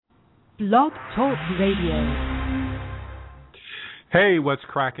Blog Talk Radio. Hey, what's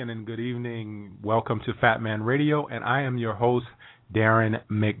cracking and good evening. Welcome to PhatMan Radio, and I am your host, Darren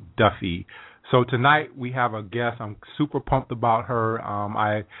McDuffie. So tonight we have a guest. I'm super pumped about her.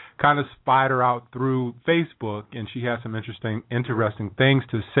 I kind of spied her out through Facebook, and she has some interesting things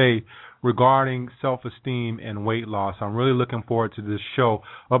to say regarding self-esteem and weight loss. I'm really looking forward to this show.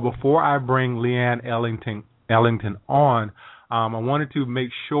 But before I bring Leanne Ellington on, I wanted to make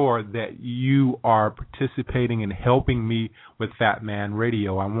sure that you are participating in helping me with PhatMan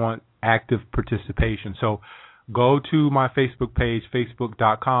Radio. I want active participation. So go to my Facebook page,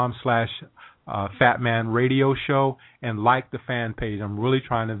 facebook.com/PhatMan Radio Show, and like the fan page. I'm really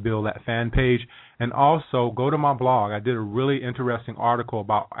trying to build that fan page. And also go to my blog. I did a really interesting article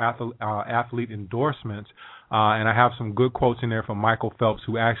about athlete endorsements. And I have some good quotes in there from Michael Phelps,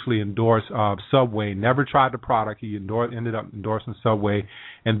 who actually endorsed Subway. Never tried the product. He ended up endorsing Subway,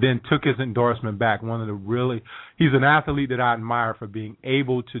 and then took his endorsement back. He's an athlete that I admire for being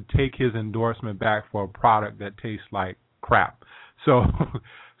able to take his endorsement back for a product that tastes like crap. So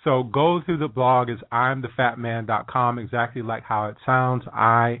go through the blog. It's imthefatman.com, exactly like how it sounds.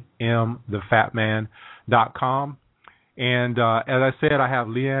 imthefatman.com. And as I said, I have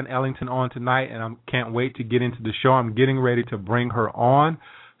Leanne Ellington on tonight, and I can't wait to get into the show. I'm getting ready to bring her on,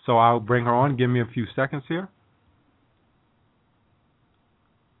 so I'll bring her on. Give me a few seconds here.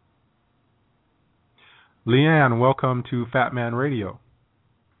 Leanne, welcome to PhatMan Radio.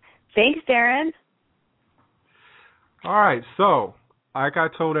 Thanks, Darren. All right, so like I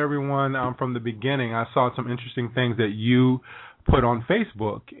told everyone from the beginning, I saw some interesting things that you put on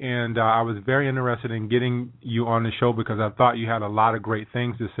Facebook, and I was very interested in getting you on the show because I thought you had a lot of great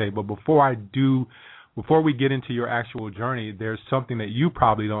things to say. But before we get into your actual journey, there's something that you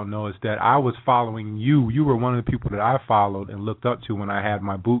probably don't know, is that I was following you. You were one of the people that I followed and looked up to when I had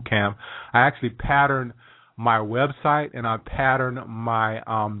my boot camp. I actually patterned my website, and I patterned my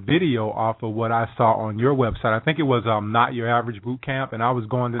video off of what I saw on your website. I think it was Not Your Average Boot Camp, and I was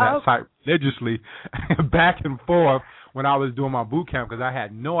going to that site religiously back and forth when I was doing my boot camp because I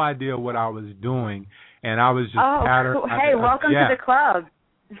had no idea what I was doing, and I was just patterned. Cool. Hey, welcome to the club.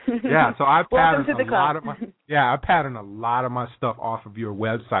 Yeah, so I patterned a lot of my stuff off of your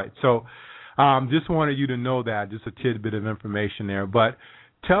website. So just wanted you to know that, just a tidbit of information there. But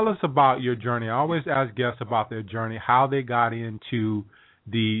tell us about your journey. I always ask guests about their journey, how they got into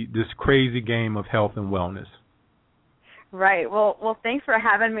this crazy game of health and wellness. Right. Well, thanks for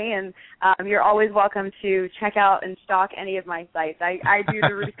having me, and you're always welcome to check out and stalk any of my sites. I do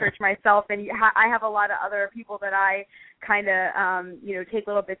the research myself, and I have a lot of other people that I kind of take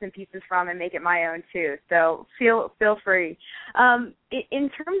little bits and pieces from and make it my own too. So feel free. In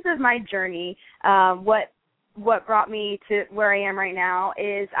terms of my journey, what brought me to where I am right now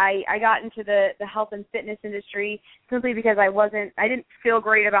is I got into the health and fitness industry simply because I didn't feel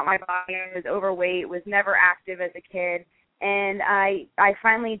great about my body. I was overweight, was never active as a kid. And I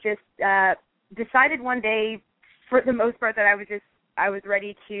finally just decided one day, for the most part, that I was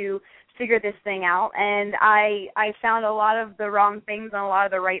ready to figure this thing out. And I found a lot of the wrong things and a lot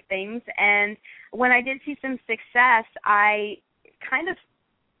of the right things. And when I did see some success, I kind of,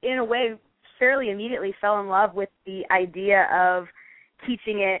 in a way, fairly immediately fell in love with the idea of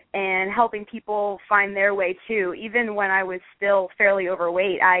teaching it and helping people find their way too. Even when I was still fairly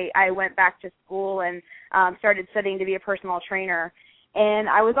overweight, I went back to school and started studying to be a personal trainer. And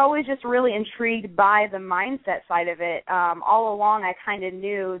I was always just really intrigued by the mindset side of it. All along, I kind of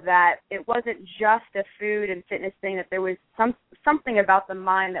knew that it wasn't just a food and fitness thing, that there was something about the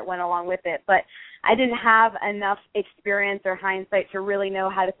mind that went along with it. But I didn't have enough experience or hindsight to really know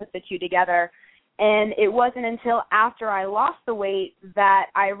how to put the two together. And it wasn't until after I lost the weight that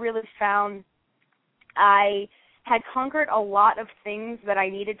I really found I had conquered a lot of things that I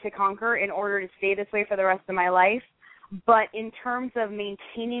needed to conquer in order to stay this way for the rest of my life. But in terms of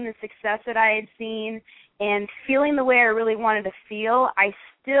maintaining the success that I had seen and feeling the way I really wanted to feel, I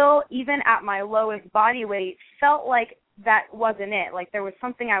still, even at my lowest body weight, felt like that wasn't it. Like there was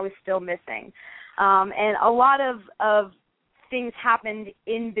something I was still missing. And a lot of things happened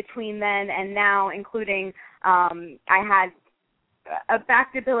in between then and now, including I had a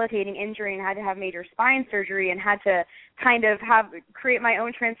back debilitating injury and had to have major spine surgery and had to kind of create my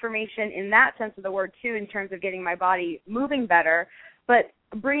own transformation in that sense of the word too, in terms of getting my body moving better. But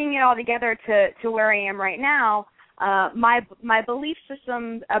bringing it all together to where I am right now, my belief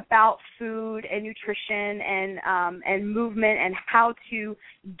systems about food and nutrition and movement and how to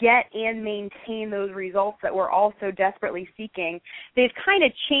get and maintain those results that we're all so desperately seeking, they've kind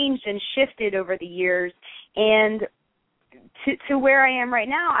of changed and shifted over the years. And to where I am right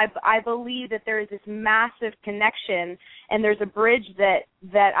now, I believe that there is this massive connection, and there's a bridge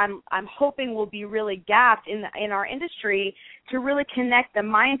that I'm hoping will be really gapped in our industry to really connect the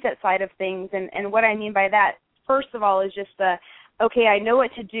mindset side of things. And what I mean by that, first of all, is just okay, I know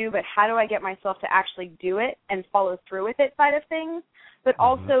what to do, but how do I get myself to actually do it and follow through with it side of things? But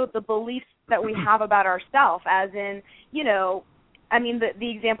also the beliefs that we have about ourselves, as in, I mean, the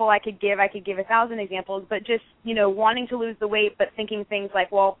example I could give 1,000 examples, but just, wanting to lose the weight, but thinking things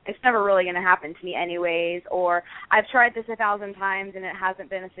like, well, it's never really going to happen to me anyways, or I've tried this 1,000 times and it hasn't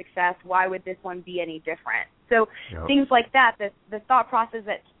been a success. Why would this one be any different? So things like that, the thought process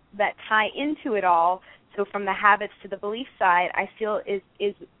that tie into it all, so from the habits to the belief side, I feel is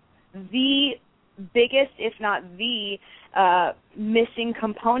the biggest, if not the missing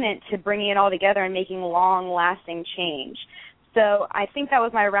component to bringing it all together and making long-lasting change. So I think that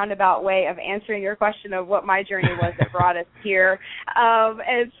was my roundabout way of answering your question of what my journey was that brought us here.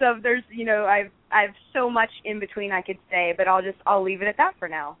 And so there's, I've so much in between I could say, but I'll leave it at that for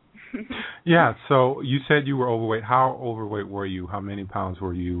now. Yeah, so you said you were overweight. How overweight were you? How many pounds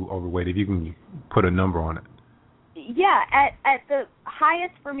were you overweight, if you can put a number on it? Yeah, at the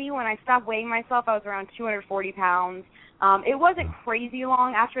highest for me when I stopped weighing myself, I was around 240 pounds. It wasn't crazy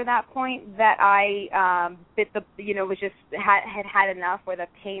long after that point that I was just had enough, where the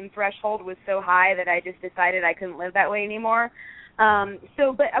pain threshold was so high that I just decided I couldn't live that way anymore.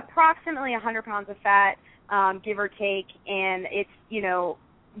 But approximately 100 pounds of fat, give or take, and it's,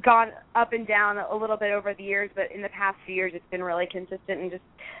 gone up and down a little bit over the years, but in the past few years it's been really consistent and just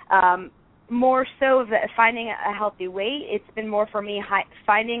more so that finding a healthy weight. It's been more for me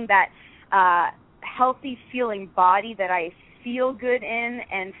finding that healthy feeling body that I feel good in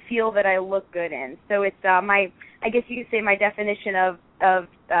and feel that I look good in. So it's I guess you could say my definition of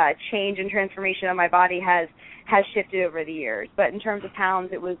change and transformation of my body has shifted over the years. But in terms of pounds,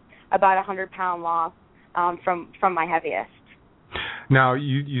 it was about 100-pound loss from my heaviest. Now,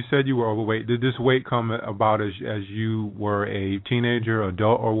 you said you were overweight. Did this weight come about as you were a teenager,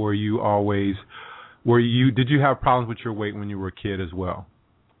 adult, or did you have problems with your weight when you were a kid as well?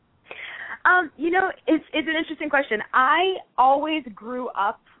 It's an interesting question. I always grew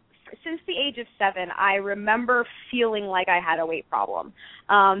up, since the age of 7, I remember feeling like I had a weight problem.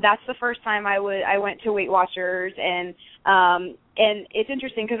 That's the first time I went to Weight Watchers, and it's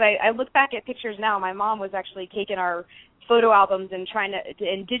interesting because I look back at pictures now. My mom was actually taking our photo albums and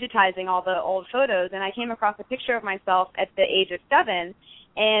and digitizing all the old photos, and I came across a picture of myself at the age of 7,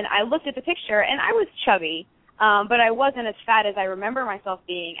 and I looked at the picture, and I was chubby, but I wasn't as fat as I remember myself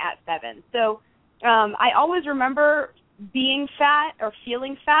being at 7. So I always remember being fat or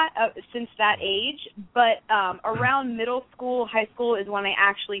feeling fat since that age, but around middle school, high school is when I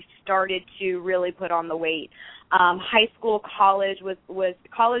actually started to really put on the weight. High school, college was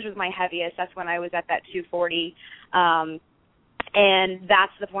my heaviest. That's when I was at that 240, and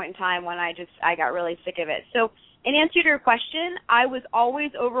that's the point in time when I got really sick of it. So in answer to your question, I was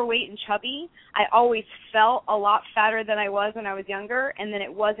always overweight and chubby. I always felt a lot fatter than I was when I was younger, and then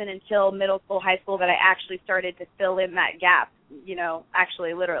it wasn't until middle school, high school that I actually started to fill in that gap,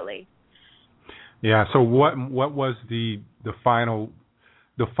 actually literally. Yeah, so what was the final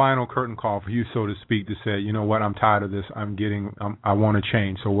curtain call for you, so to speak, to say, you know what, I'm tired of this, I want to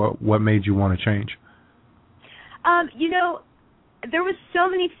change. So what made you want to change? There was so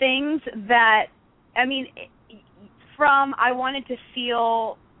many things that, from I wanted to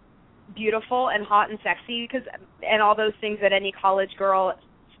feel beautiful and hot and sexy, and all those things that any college girl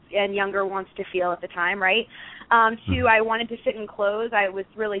and younger wants to feel at the time, right? To I wanted to fit in clothes. I was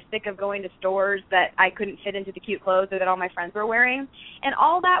really sick of going to stores that I couldn't fit into the cute clothes or that all my friends were wearing. And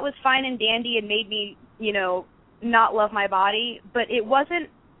all that was fine and dandy and made me, not love my body. But it wasn't,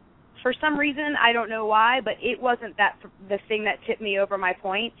 for some reason, I don't know why, but it wasn't the thing that tipped me over my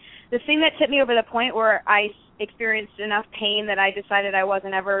point. The thing that tipped me over the point where I experienced enough pain that I decided I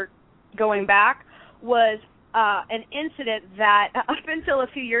wasn't ever going back was an incident that up until a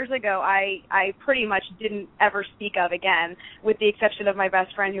few years ago I pretty much didn't ever speak of again, with the exception of my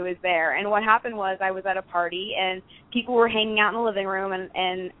best friend who was there. And what happened was I was at a party and people were hanging out in the living room,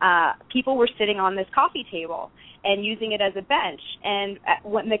 and people were sitting on this coffee table and using it as a bench. And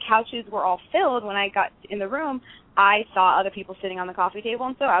when the couches were all filled, when I got in the room, I saw other people sitting on the coffee table,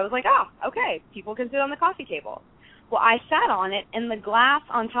 and so I was like, okay, people can sit on the coffee table. Well, I sat on it, and the glass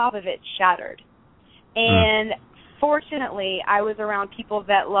on top of it shattered. And fortunately, I was around people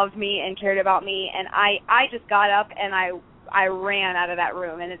that loved me and cared about me, and I just got up and I ran out of that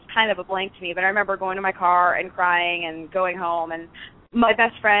room. And it's kind of a blank to me, but I remember going to my car and crying and going home, and my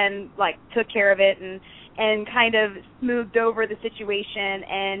best friend took care of it, and and kind of smoothed over the situation.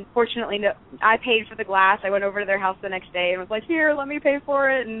 And fortunately, I paid for the glass. I went over to their house the next day and was like, here, let me pay for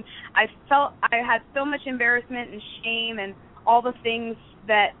it. And I felt I had so much embarrassment and shame and all the things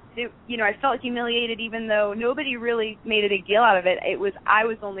that, I felt humiliated even though nobody really made a big deal out of it. I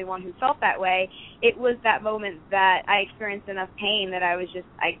was the only one who felt that way. It was that moment that I experienced enough pain that I was just,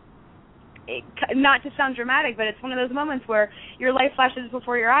 not to sound dramatic, but it's one of those moments where your life flashes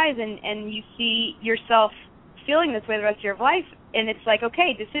before your eyes and you see yourself feeling this way the rest of your life, and it's like,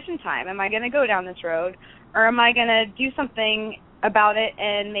 okay, decision time. Am I going to go down this road, or am I going to do something about it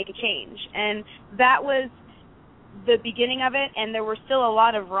and make a change? And that was the beginning of it, and there were still a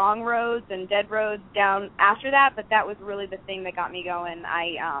lot of wrong roads and dead roads down after that, but that was really the thing that got me going.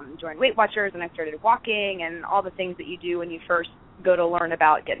 I joined Weight Watchers, and I started walking and all the things that you do when you first go to learn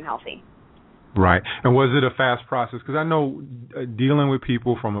about getting healthy. Right. And was it a fast process? Because I know dealing with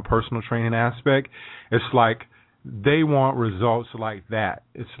people from a personal training aspect, it's like they want results like that.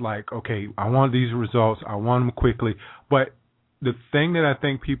 It's like, okay, I want these results. I want them quickly. But the thing that I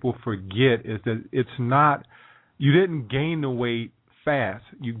think people forget is that it's not, you didn't gain the weight fast.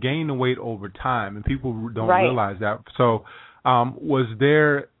 You gain the weight over time, and people don't realize that. So was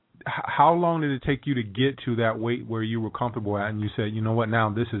there, how long did it take you to get to that weight where you were comfortable at and you said, you know what, now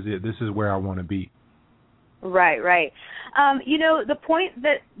this is it. This is where I want to be? Right. The point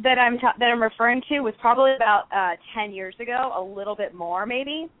that I'm referring to was probably about 10 years ago, a little bit more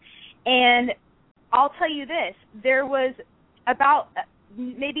maybe. And I'll tell you this, there was about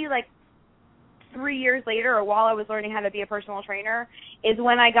maybe like 3 years later, or while I was learning how to be a personal trainer, is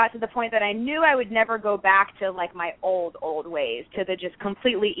when I got to the point that I knew I would never go back to like my old ways, to the just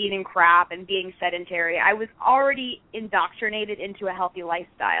completely eating crap and being sedentary. I was already indoctrinated into a healthy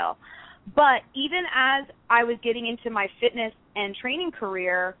lifestyle. But even as I was getting into my fitness and training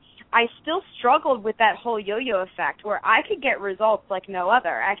career, I still struggled with that whole yo-yo effect where I could get results like no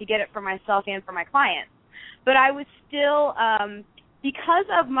other. I could get it for myself and for my clients. But I was still, because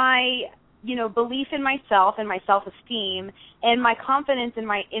of my belief in myself and my self-esteem and my confidence in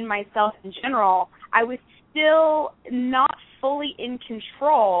myself in general, I was still not fully in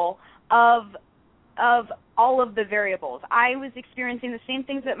control of all of the variables. I was experiencing the same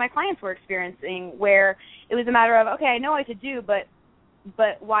things that my clients were experiencing, where it was a matter of, okay, I know what to do, but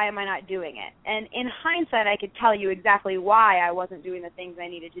why am I not doing it? And in hindsight, I could tell you exactly why I wasn't doing the things I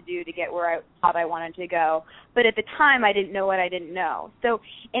needed to do to get where I thought I wanted to go. But at the time, I didn't know what I didn't know. So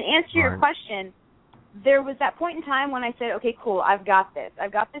in answer to your question, there was that point in time when I said, okay, cool, I've got this.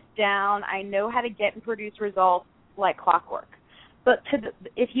 I've got this down. I know how to get and produce results like clockwork. But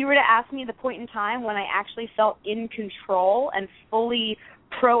if you were to ask me the point in time when I actually felt in control and fully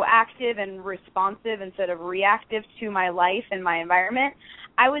proactive and responsive instead of reactive to my life and my environment,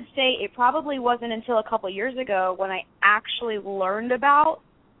 I would say it probably wasn't until a couple of years ago when I actually learned about,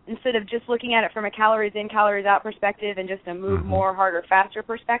 instead of just looking at it from a calories in, calories out perspective and just a move more, harder, faster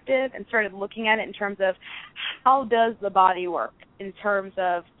perspective, and started looking at it in terms of how does the body work, in terms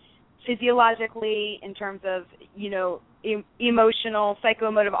of physiologically, in terms of, emotional,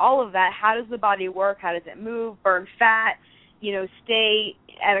 psychoemotive, all of that. How does the body work? How does it move, burn fat, stay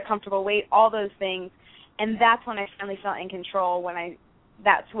at a comfortable weight, all those things. And that's when I finally felt in control,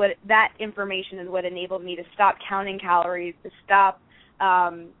 that information is what enabled me to stop counting calories, to stop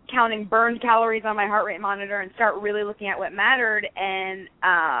counting burned calories on my heart rate monitor and start really looking at what mattered and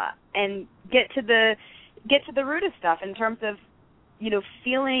get to the root of stuff in terms of,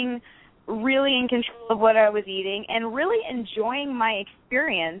 feeling really in control of what I was eating and really enjoying my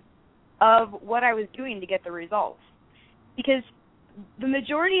experience of what I was doing to get the results. Because the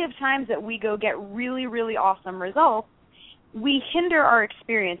majority of times that we go get really, really awesome results, we hinder our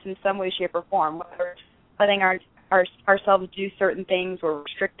experience in some way, shape, or form, whether it's letting ourselves do certain things or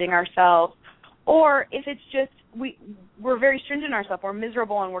restricting ourselves, or if it's just we're very stringent on ourselves, we're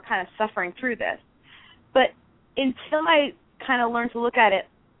miserable, and we're kind of suffering through this. But until I kind of learned to look at it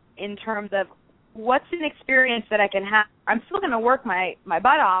in terms of what's an experience that I can have, I'm still going to work my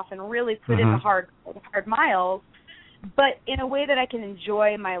butt off and really put in the hard miles, but in a way that I can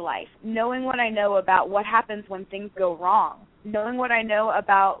enjoy my life, knowing what I know about what happens when things go wrong, knowing what I know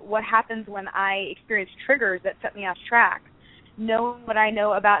about what happens when I experience triggers that set me off track, knowing what I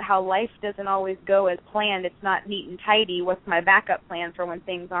know about how life doesn't always go as planned, it's not neat and tidy, what's my backup plan for when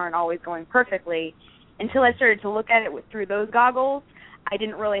things aren't always going perfectly. Until I started to look at it through those goggles, I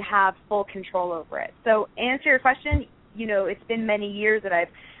didn't really have full control over it. So to answer your question, it's been many years that I've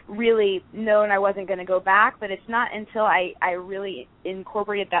really known I wasn't going to go back, but it's not until I really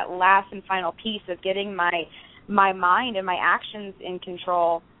incorporated that last and final piece of getting my mind and my actions in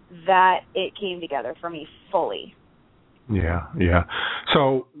control that it came together for me fully. Yeah.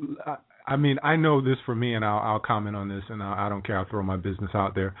 So, I mean, I know this for me, and I'll comment on this, and I don't care. I'll throw my business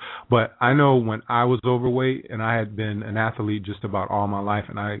out there. But I know when I was overweight, and I had been an athlete just about all my life,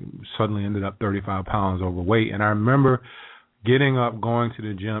 and I suddenly ended up 35 pounds overweight. And I remember getting up, going to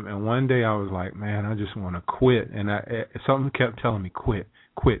the gym, and one day I was like, man, I just want to quit. And something kept telling me, quit.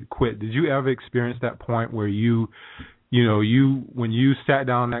 Did you ever experience that point where when you sat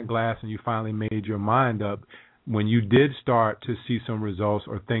down that glass and you finally made your mind up, when you did start to see some results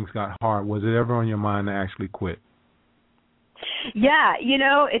or things got hard, was it ever on your mind to actually quit? Yeah,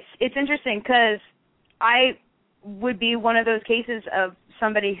 it's interesting because I would be one of those cases of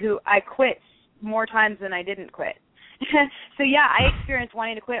somebody who I quit more times than I didn't quit. So, yeah, I experienced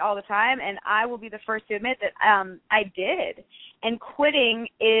wanting to quit all the time, and I will be the first to admit that I did. And quitting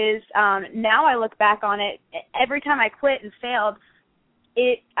is, now I look back on it, every time I quit and failed,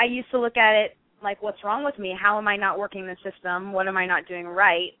 I used to look at it like, what's wrong with me? How am I not working the system? What am I not doing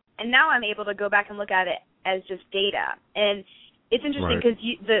right? And now I'm able to go back and look at it as just data. And it's interesting because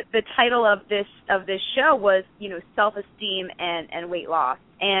the title of this show was, self-esteem and weight loss.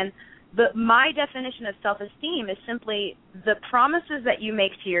 And my definition of self-esteem is simply the promises that you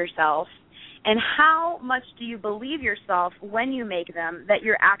make to yourself and how much do you believe yourself when you make them that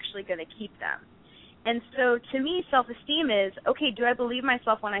you're actually going to keep them. And so to me, self-esteem is, okay, do I believe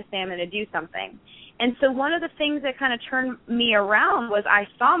myself when I say I'm going to do something? And so one of the things that kind of turned me around was I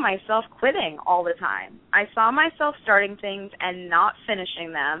saw myself quitting all the time. I saw myself starting things and not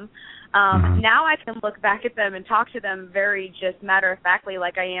finishing them. Now I can look back at them and talk to them very just matter-of-factly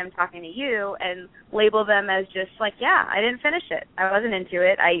like I am talking to you and label them as just like, yeah, I didn't finish it. I wasn't into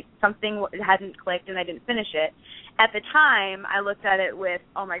it. Something hadn't clicked and I didn't finish it. At the time, I looked at it with,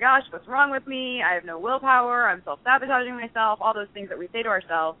 oh, my gosh, what's wrong with me? I have no willpower. I'm self-sabotaging myself, all those things that we say to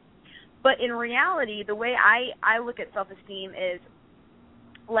ourselves. But in reality, the way I look at self-esteem is,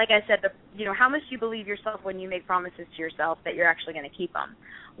 like I said, how much do you believe yourself when you make promises to yourself that you're actually going to keep them?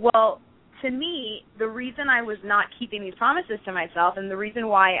 Well, to me, the reason I was not keeping these promises to myself and the reason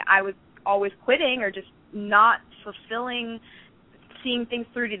why I was always quitting or just not fulfilling, seeing things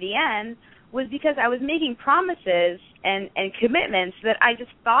through to the end was because I was making promises and commitments that I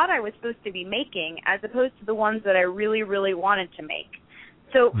just thought I was supposed to be making as opposed to the ones that I really, really wanted to make.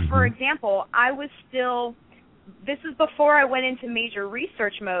 So, for example, I was still, this is before I went into major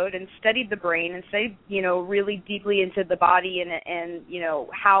research mode and studied the brain and studied, really deeply into the body and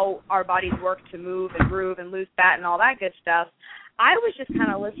how our bodies work to move and groove and lose fat and all that good stuff. I was just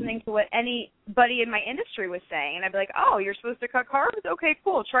kind of listening to what anybody in my industry was saying, and I'd be like, oh, you're supposed to cut carbs? Okay,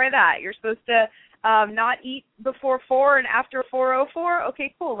 cool, try that. You're supposed to not eat before 4 and after 4:04?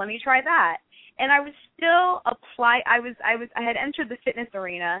 Okay, cool, let me try that. And I was still I had entered the fitness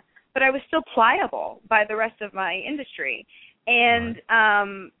arena, but I was still pliable by the rest of my industry. And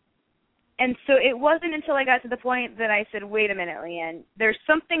and so it wasn't until I got to the point that I said, wait a minute, Leanne, there's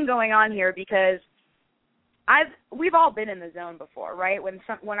something going on here because we've all been in the zone before, right?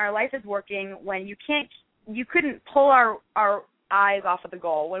 When our life is working, when you couldn't pull our eyes off of the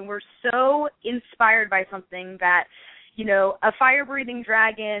goal, when we're so inspired by something that, a fire-breathing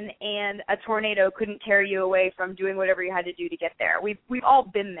dragon and a tornado couldn't tear you away from doing whatever you had to do to get there. We've all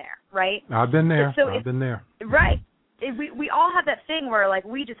been there, right? I've been there. I've been there. Right. We all have that thing where, like,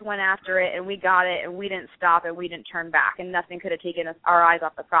 we just went after it and we got it and we didn't stop and we didn't turn back and nothing could have taken our eyes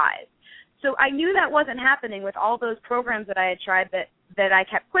off the prize. So I knew that wasn't happening with all those programs that I had tried that I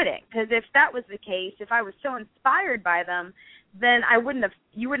kept quitting. Because if that was the case, if I was so inspired by them, then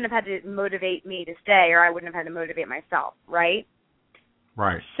you wouldn't have had to motivate me to stay, or I wouldn't have had to motivate myself, right?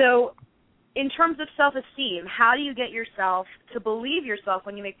 Right. So in terms of self-esteem, how do you get yourself to believe yourself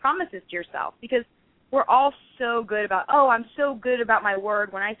when you make promises to yourself? Because we're all so good about, I'm so good about my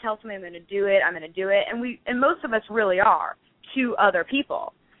word. When I tell somebody I'm going to do it, I'm going to do it. And most of us really are to other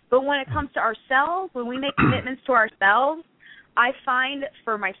people. But when it comes to ourselves, when we make commitments to ourselves, I find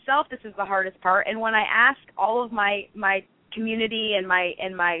for myself this is the hardest part. And when I ask all of my community and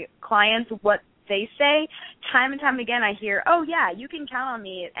my clients what they say, time and time again I hear, oh yeah, you can count on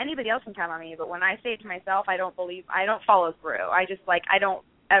me, anybody else can count on me, but when I say it to myself, I don't follow through. I don't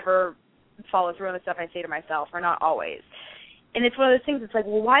ever follow through on the stuff I say to myself, or not always. And it's one of those things, it's like,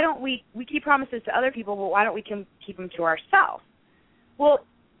 well, why don't we keep promises to other people, but why don't we keep them to ourselves? Well,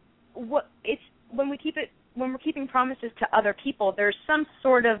 when we're keeping promises to other people, there's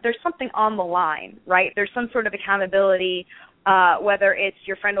something on the line, right? There's some sort of accountability, whether it's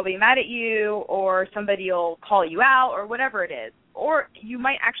your friend will be mad at you or somebody will call you out or whatever it is. Or you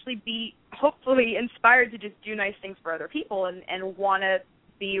might actually be hopefully inspired to just do nice things for other people and want to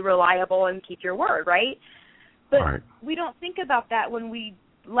be reliable and keep your word, right? But right. we don't think about that when we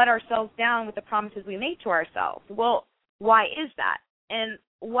let ourselves down with the promises we make to ourselves. Well, why is that? And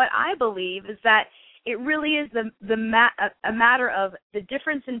what I believe is that it really is a matter of the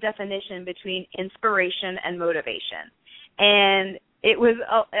difference in definition between inspiration and motivation. And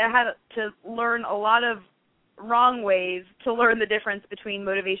I had to learn a lot of wrong ways to learn the difference between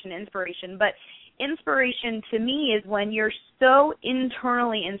motivation and inspiration. But inspiration to me is when you're so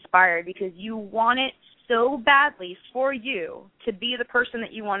internally inspired because you want it so badly for you to be the person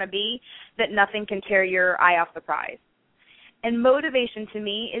that you want to be that nothing can tear your eye off the prize. And motivation to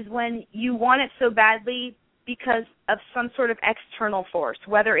me is when you want it so badly because of some sort of external force,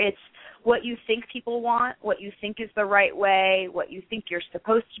 whether it's what you think people want, what you think is the right way, what you think you're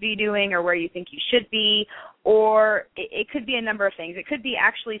supposed to be doing or where you think you should be, or it could be a number of things. It could be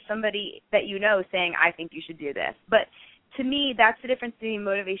actually somebody that you know saying, I think you should do this. But to me, that's the difference between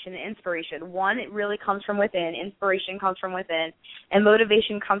motivation and inspiration. One, it really comes from within. Inspiration comes from within. And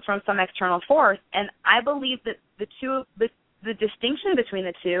motivation comes from some external force. And I believe that the distinction between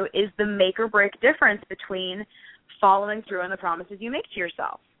the two is the make or break difference between following through on the promises you make to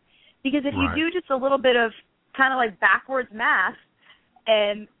yourself. Because if you do just a little bit of kind of like backwards math,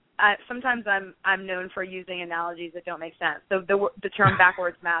 and sometimes I'm known for using analogies that don't make sense. So the term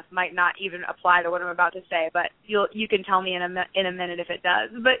backwards math might not even apply to what I'm about to say, but you can tell me in a minute if it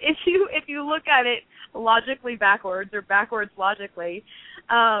does. But if you look at it logically backwards or backwards logically,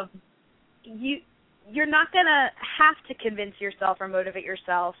 you're not going to have to convince yourself or motivate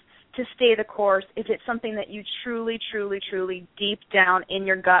yourself to stay the course if it's something that you truly, truly, truly deep down in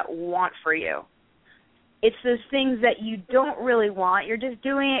your gut want for you. It's those things that you don't really want. You're just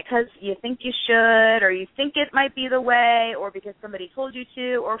doing it because you think you should, or you think it might be the way, or because somebody told you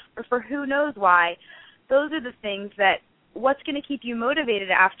to, or for who knows why. Those are the things that what's going to keep you motivated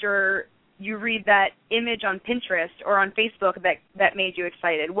after you read that image on Pinterest or on Facebook that made you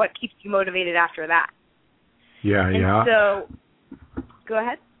excited. What keeps you motivated after that? Yeah. So, go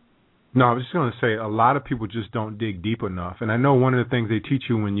ahead. No, I was just going to say a lot of people just don't dig deep enough. And I know one of the things they teach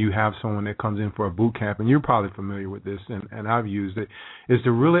you when you have someone that comes in for a boot camp, and you're probably familiar with this, and I've used it, is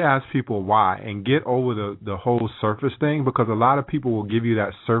to really ask people why and get over the whole surface thing, because a lot of people will give you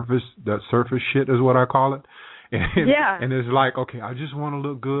that surface shit is what I call it. And it's like, okay, I just want to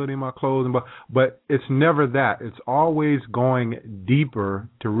look good in my clothes, but it's never that. It's always going deeper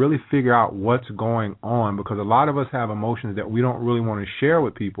to really figure out what's going on, because a lot of us have emotions that we don't really want to share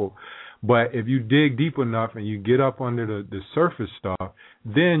with people. But if you dig deep enough and you get up under the surface stuff,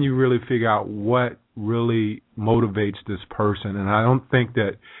 then you really figure out what really motivates this person. And I don't think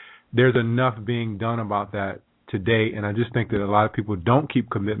that there's enough being done about that today, and I just think that a lot of people don't keep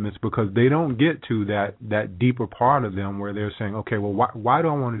commitments because they don't get to that deeper part of them where they're saying, okay, well, why do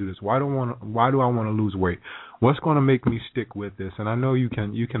I want to do this? Why do I want to lose weight? What's going to make me stick with this? And I know you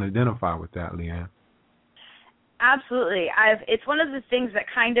can identify with that, Leanne. Absolutely. It's one of the things that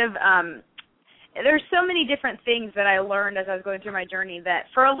kind of there's so many different things that I learned as I was going through my journey that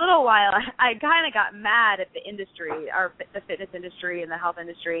for a little while I kind of got mad at the industry, the fitness industry and the health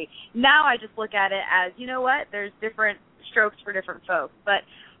industry. Now I just look at it as, you know what, there's different strokes for different folks. But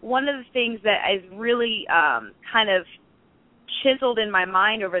one of the things that is really kind of chiseled in my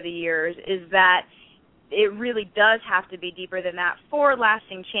mind over the years is that it really does have to be deeper than that for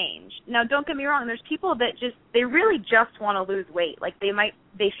lasting change. Now, don't get me wrong. There's people that they really just want to lose weight. Like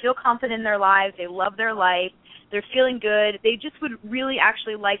they feel confident in their lives. They love their life. They're feeling good. They just would really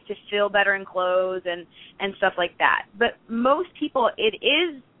actually like to feel better in clothes and stuff like that. But most people, it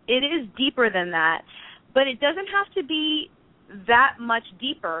is deeper than that. But it doesn't have to be that much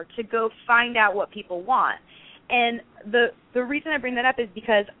deeper to go find out what people want. And the reason I bring that up is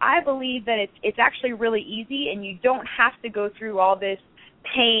because I believe that it's actually really easy, and you don't have to go through all this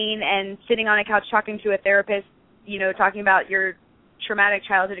pain and sitting on a couch talking to a therapist, talking about your traumatic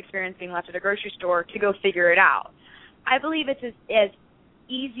childhood experience being left at a grocery store to go figure it out. I believe it's as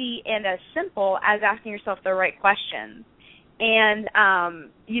easy and as simple as asking yourself the right questions. And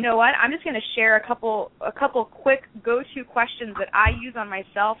you know what? I'm just going to share a couple quick go-to questions that I use on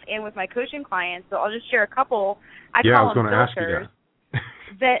myself and with my coaching clients. So I'll just share a couple. I call them filters.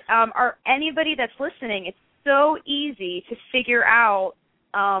 That are anybody that's listening. It's so easy to figure out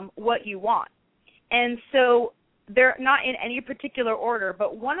what you want. And so they're not in any particular order,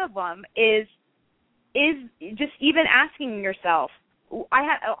 but one of them is just even asking yourself.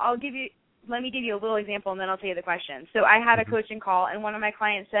 Let me give you a little example, and then I'll tell you the question. So I had a coaching call, and one of my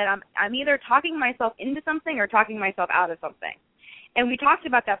clients said, I'm either talking myself into something or talking myself out of something. And we talked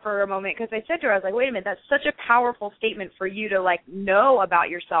about that for a moment because I said to her, I was like, wait a minute, that's such a powerful statement for you to, like, know about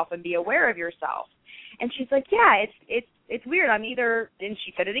yourself and be aware of yourself. And she's like, yeah, it's weird. I'm either, and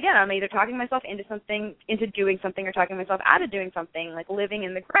she said it again, I'm either talking myself into something, into doing something, or talking myself out of doing something, like living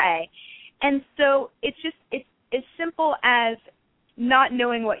in the gray. And so it's as simple as not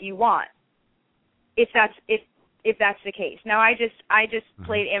knowing what you want, if that's the case. Now, I just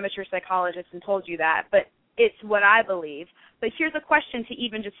played amateur psychologist and told you that, but it's what I believe. But here's a question to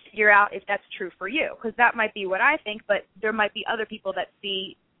even just figure out if that's true for you, because that might be what I think, but there might be other people that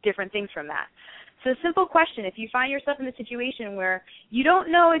see different things from that. So a simple question, if you find yourself in a situation where you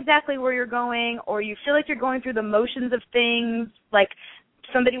don't know exactly where you're going, or you feel like you're going through the motions of things, like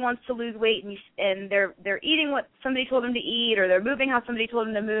somebody wants to lose weight and they're eating what somebody told them to eat, or they're moving how somebody told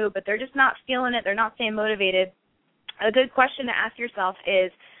them to move, but they're just not feeling it, they're not staying motivated, a good question to ask yourself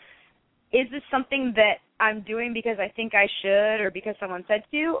is this something that I'm doing because I think I should or because someone said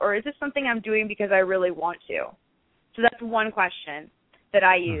to, or is this something I'm doing because I really want to? So that's one question that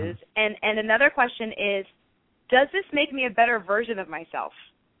I use. And another question is, does this make me a better version of myself?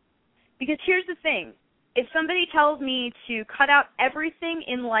 Because here's the thing. If somebody tells me to cut out everything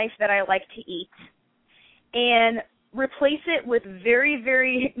in life that I like to eat and replace it with very,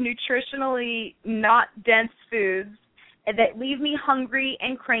 very nutritionally not dense foods that leave me hungry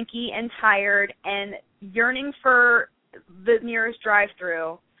and cranky and tired and yearning for the nearest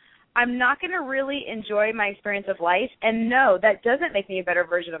drive-thru, I'm not going to really enjoy my experience of life. And no, that doesn't make me a better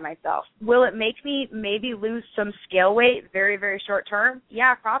version of myself. Will it make me maybe lose some scale weight very, very short term?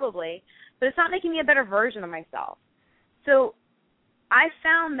 Yeah, probably. But it's not making me a better version of myself. So I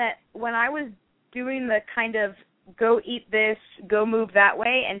found that when I was doing the kind of go eat this, go move that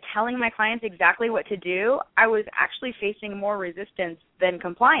way, and telling my clients exactly what to do, I was actually facing more resistance than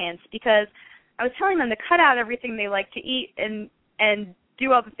compliance, because I was telling them to cut out everything they like to eat and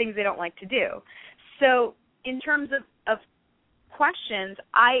do all the things they don't like to do. So in terms of questions,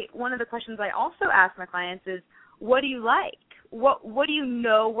 one of the questions I also ask my clients is, what do you like? What do you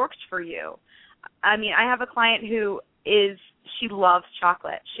know works for you? I mean, I have a client who she loves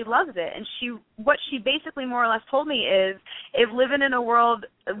chocolate. She loves it. And what she basically more or less told me is, if living in a world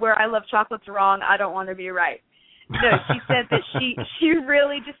where I love chocolate's wrong, I don't want to be right. No, she said that she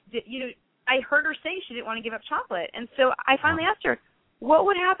really just did, I heard her say she didn't want to give up chocolate. And so I finally asked her, what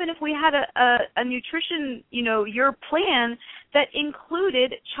would happen if we had a nutrition, your plan that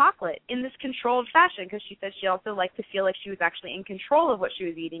included chocolate in this controlled fashion? Because she said she also liked to feel like she was actually in control of what she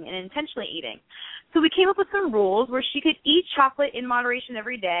was eating and intentionally eating. So we came up with some rules where she could eat chocolate in moderation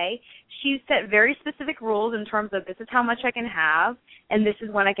every day. She set very specific rules in terms of, this is how much I can have and this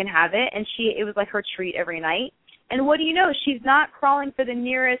is when I can have it. And it was like her treat every night. And what do you know? She's not crawling for the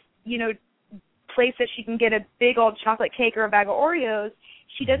nearest, place that she can get a big old chocolate cake or a bag of Oreos.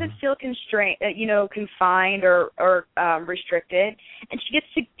 She doesn't feel confined or restricted, and she gets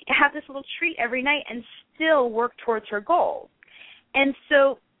to have this little treat every night and still work towards her goals. And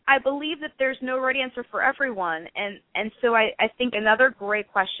so I believe that there's no right answer for everyone, and so I think another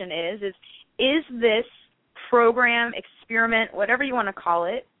great question is this program, experiment, whatever you want to call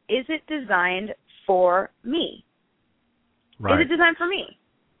it, is it designed for me? Right. Is it designed for me?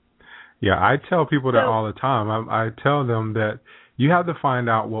 Yeah, I tell people that all the time. I tell them that you have to find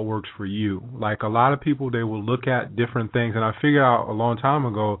out what works for you. Like, a lot of people, they will look at different things, and I figured out a long time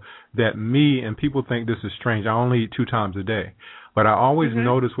ago that me, and people think this is strange, I only eat 2 times a day. But I always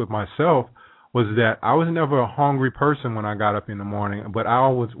noticed with myself was that I was never a hungry person when I got up in the morning, but I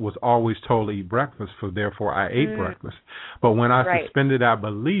was always told to eat breakfast, so therefore I ate breakfast. But when I suspended that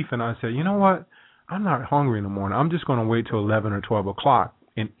belief and I said, you know what, I'm not hungry in the morning, I'm just going to wait till 11 or 12 o'clock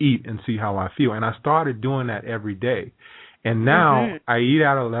and eat and see how I feel. And I started doing that every day. And now I eat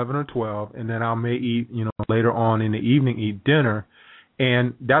at 11 or 12, and then I may eat, later on in the evening, eat dinner.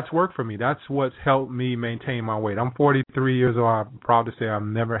 And that's worked for me. That's what's helped me maintain my weight. I'm 43 years old. I'm proud to say I've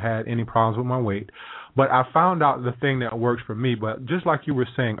never had any problems with my weight. But I found out the thing that works for me. But just like you were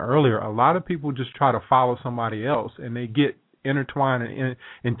saying earlier, a lot of people just try to follow somebody else, and they get intertwined and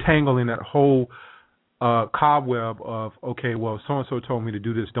entangled in that whole cobweb of, okay, well, so-and-so told me to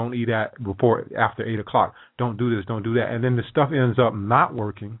do this, don't eat after 8 o'clock, don't do this, don't do that. And then the stuff ends up not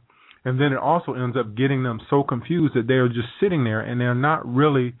working. And then it also ends up getting them so confused that they're just sitting there and they're not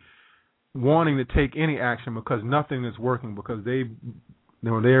really wanting to take any action because nothing is working, because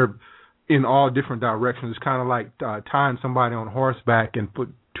they're in all different directions. It's kind of like tying somebody on horseback and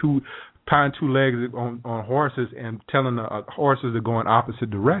tying 2 legs on horses and telling the horses to go in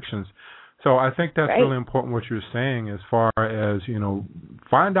opposite directions. So I think that's Right. really important what you're saying as far as,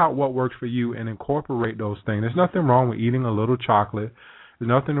 find out what works for you and incorporate those things. There's nothing wrong with eating a little chocolate. There's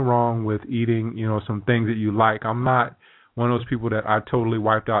nothing wrong with eating, some things that you like. I'm not one of those people that I totally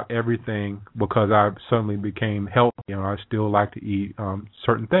wiped out everything because I suddenly became healthy. I still like to eat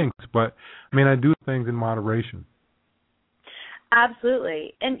certain things. But, I do things in moderation.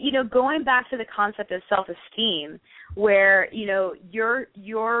 Absolutely. And, going back to the concept of self-esteem, where, your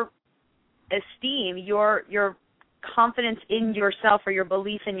esteem, your confidence in yourself or your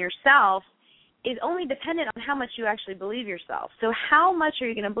belief in yourself is only dependent on how much you actually believe yourself. So how much are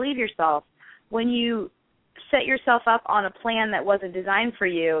you going to believe yourself when you set yourself up on a plan that wasn't designed for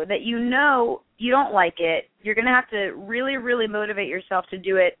you, that you don't like it? You're going to have to really, really motivate yourself to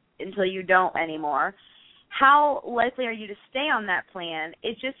do it until you don't anymore. How likely are you to stay on that plan?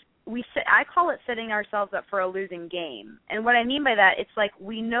 I call it setting ourselves up for a losing game. And what I mean by that, it's like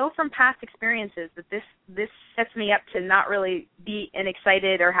we know from past experiences that this sets me up to not really be an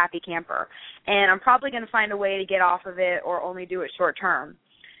excited or happy camper. And I'm probably going to find a way to get off of it or only do it short term.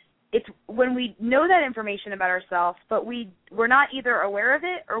 It's when we know that information about ourselves, but we're not either aware of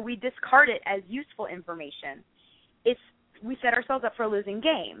it or we discard it as useful information. We set ourselves up for a losing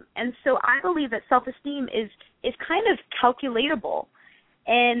game. And so I believe that self-esteem is kind of calculatable.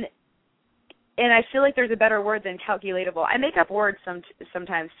 And I feel like there's a better word than calculatable. I make up words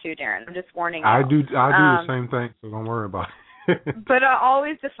sometimes too, Darren. I'm just warning you. I do the same thing, so don't worry about it. But I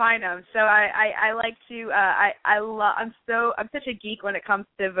always define them. So I like to I'm such a geek when it comes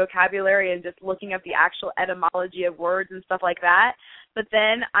to vocabulary and just looking up the actual etymology of words and stuff like that. But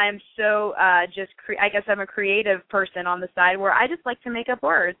then I'm so I guess I'm a creative person on the side where I just like to make up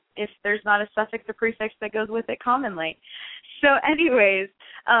words if there's not a suffix or prefix that goes with it commonly. So anyways,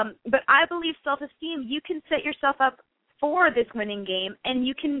 but I believe self-esteem, you can set yourself up for this winning game, and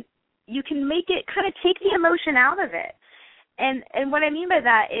you can make it kind of take the emotion out of it. And what I mean by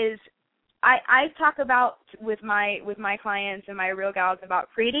that is I talk about with my clients and my real gals about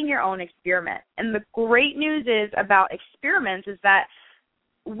creating your own experiment. And the great news is about experiments is that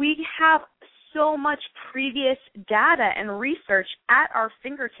we have so much previous data and research at our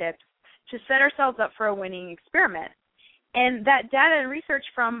fingertips to set ourselves up for a winning experiment. And that data and research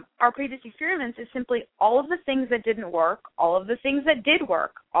from our previous experiments is simply all of the things that didn't work, all of the things that did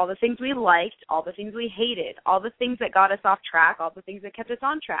work, all the things we liked, all the things we hated, all the things that got us off track, all the things that kept us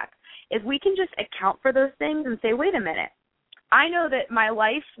on track. If we can just account for those things and say, wait a minute, I know that my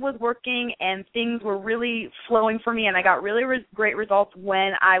life was working and things were really flowing for me and I got really great results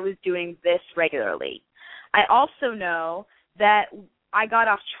when I was doing this regularly. I also know that I got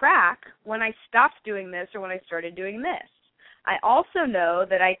off track when I stopped doing this or when I started doing this. I also know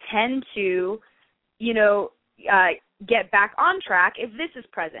that I tend to, get back on track if this is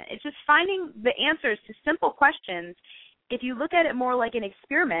present. It's just finding the answers to simple questions. If you look at it more like an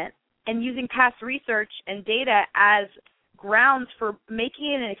experiment and using past research and data as grounds for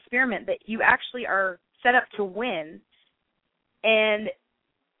making it an experiment that you actually are set up to win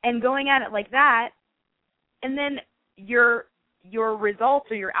and going at it like that, and then your results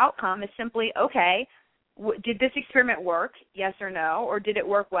or your outcome is simply, okay, did this experiment work, yes or no, or did it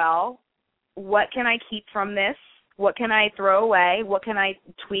work well? What can I keep from this? What can I throw away? What can I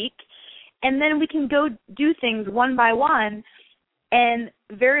tweak? And then we can go do things one by one and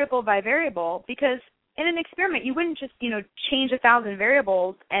variable by variable, because in an experiment you wouldn't just, change 1,000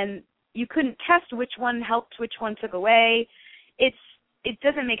 variables and you couldn't test which one helped, which one took away. It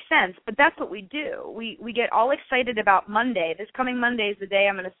doesn't make sense, but that's what we do. We get all excited about Monday. This coming Monday is the day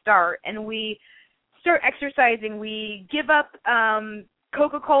I'm going to start, and we start exercising, we give up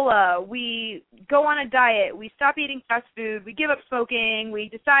Coca-Cola, we go on a diet, we stop eating fast food, we give up smoking, we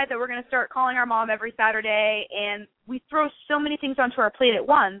decide that we're going to start calling our mom every Saturday, and we throw so many things onto our plate at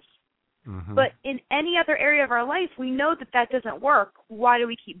once. Mm-hmm. But in any other area of our life, we know that doesn't work. Why do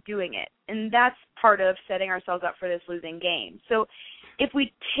we keep doing it? And that's part of setting ourselves up for this losing game. So if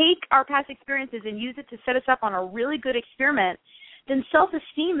we take our past experiences and use it to set us up on a really good experiment, then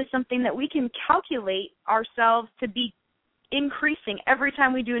self-esteem is something that we can calculate ourselves to be increasing every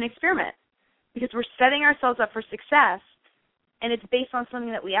time we do an experiment, because we're setting ourselves up for success, and it's based on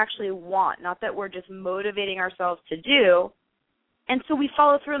something that we actually want, not that we're just motivating ourselves to do. And so we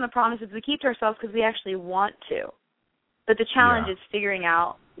follow through on the promises we keep to ourselves because we actually want to. But the challenge is figuring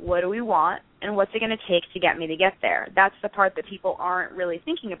out, what do we want and what's it going to take to get me to get there? That's the part that people aren't really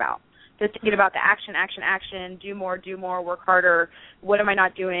thinking about. They're thinking about the action, do more, work harder, what am I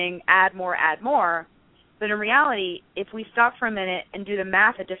not doing, add more. But in reality, if we stop for a minute and do the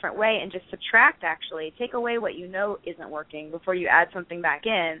math a different way and just subtract, actually, take away what you know isn't working before you add something back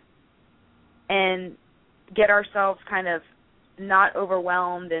in, and get ourselves kind of not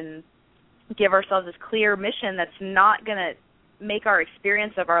overwhelmed and give ourselves this clear mission that's not going to make our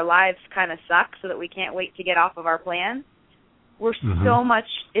experience of our lives kind of suck so that we can't wait to get off of our plan, we're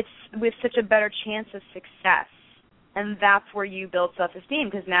we have such a better chance of success. And that's where you build self-esteem,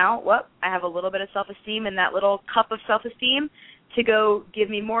 because now, I have a little bit of self-esteem in that little cup of self-esteem to go give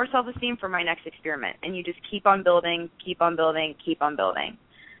me more self-esteem for my next experiment. And you just keep on building, keep on building, keep on building.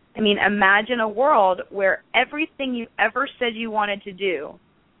 I mean, imagine a world where everything you ever said you wanted to do,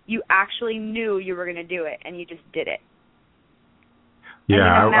 you actually knew you were going to do it, and you just did it. Yeah,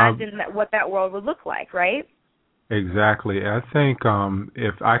 I mean, imagine what that world would look like, right? Exactly. I think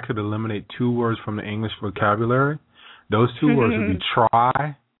if I could eliminate 2 words from the English vocabulary, those 2 words would be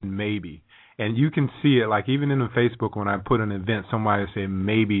try and maybe. And you can see it, like even in the Facebook when I put an event, somebody say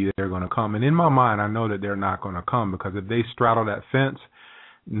maybe they're going to come. And in my mind, I know that they're not going to come, because if they straddle that fence,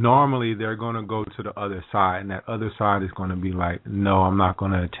 normally they're going to go to the other side. And that other side is going to be like, no, I'm not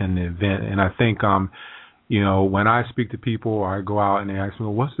going to attend the event. And I think, when I speak to people or I go out and they ask me,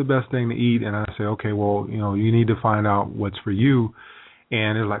 well, what's the best thing to eat? And I say, okay, well, you need to find out what's for you.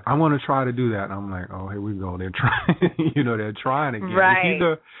 And they're like, I want to try to do that. And I'm like, oh, here we go. They're trying, they're trying again.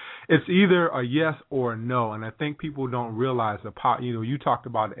 Right. It's either a yes or a no. And I think people don't realize the power. You talked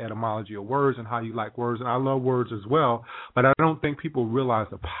about the etymology of words and how you like words. And I love words as well. But I don't think people realize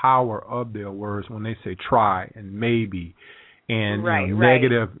the power of their words when they say try and maybe and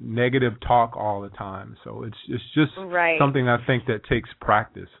negative talk all the time. So it's just something I think that takes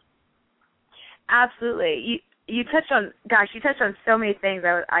practice. Absolutely. You touched on so many things.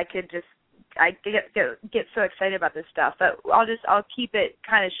 I get so excited about this stuff, but I'll keep it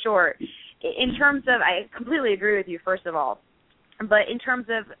kind of short. In terms of, I completely agree with you, first of all, but in terms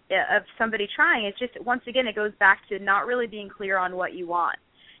of somebody trying, it's just, once again, it goes back to not really being clear on what you want,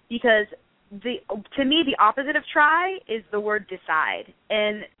 because to me the opposite of try is the word decide,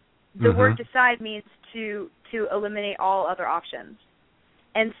 and the word decide means to eliminate all other options,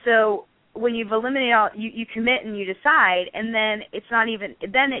 and so when you've eliminated all, you commit and you decide, and then it's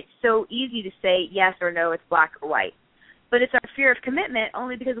so easy to say yes or no, it's black or white. But it's our fear of commitment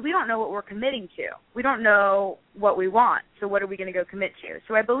only because we don't know what we're committing to. We don't know what we want, so what are we going to go commit to?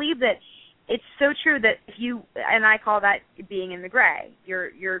 So I believe that it's so true that if you, and I call that being in the gray.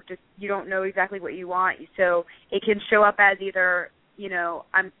 You don't know exactly what you want, so it can show up as either, you're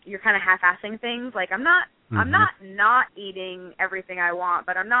kind of half-assing things, like I'm not eating everything I want,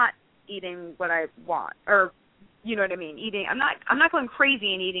 but I'm not eating what I want, or you know what I mean, eating. I'm not going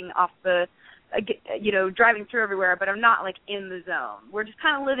crazy and eating off the, driving through everywhere, but I'm not like in the zone. We're just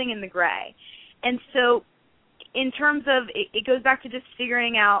kind of living in the gray. And so in terms of, it goes back to just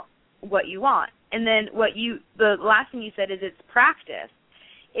figuring out what you want. And then the last thing you said is it's practice.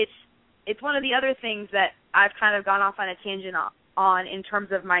 It's one of the other things that I've kind of gone off on a tangent on in terms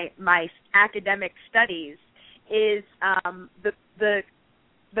of my academic studies is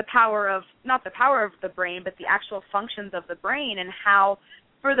the power of, not the power of the brain, but the actual functions of the brain, and how,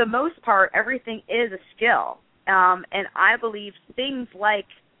 for the most part, everything is a skill. And I believe things like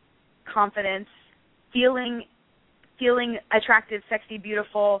confidence, feeling attractive, sexy,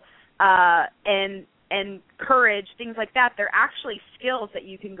 beautiful, and courage, things like that, they're actually skills that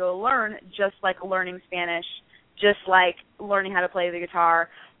you can go learn, just like learning Spanish, just like learning how to play the guitar.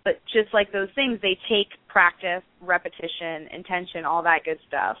 But just like those things, they take practice, repetition, intention, all that good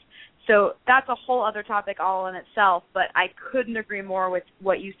stuff. So that's a whole other topic all in itself, but I couldn't agree more with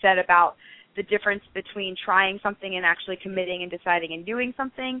what you said about the difference between trying something and actually committing and deciding and doing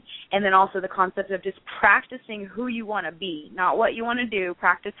something, and then also the concept of just practicing who you want to be, not what you want to do,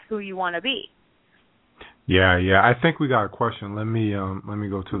 practice who you want to be. Yeah. I think we got a question. Let me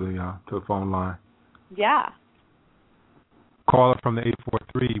go to the phone line. Yeah. Caller from the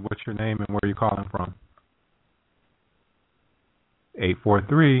 843. What's your name and where are you calling from?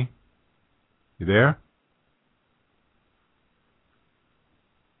 843. You there?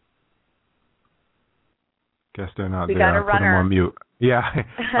 Guess they're not there. Got a I'll put them on mute. Yeah,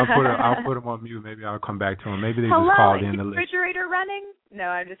 I'll put them on mute. Maybe I'll come back to them. Maybe they just called in the list. Refrigerator running? No,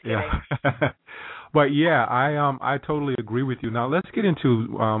 I'm just kidding. Yeah. But yeah, I totally agree with you. Now let's get into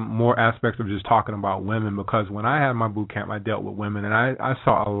more aspects of just talking about women, because when I had my boot camp, I dealt with women, and I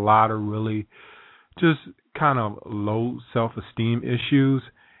saw a lot of really just kind of low self-esteem issues.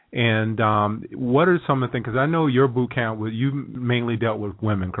 And what are some of the things? Because I know your boot camp, you mainly dealt with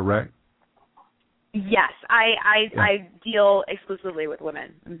women, correct? Yes, I deal exclusively with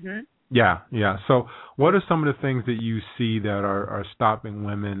women. Mm-hmm. Yeah. So what are some of the things that you see that are stopping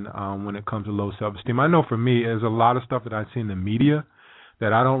women when it comes to low self-esteem? I know for me, there's a lot of stuff that I see in the media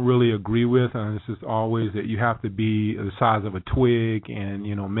that I don't really agree with, and it's just always that you have to be the size of a twig, and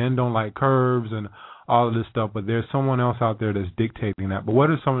men don't like curves and all of this stuff. But there's someone else out there that's dictating that. But what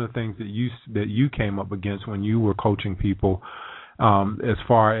are some of the things that you came up against when you were coaching people, as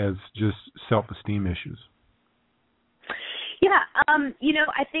far as just self-esteem issues? Yeah,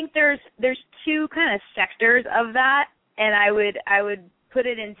 I think there's two kind of sectors of that, and I would put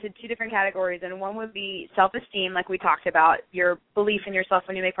it into two different categories, and one would be self-esteem, like we talked about, your belief in yourself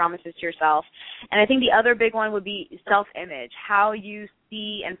when you make promises to yourself. And I think the other big one would be self-image, how you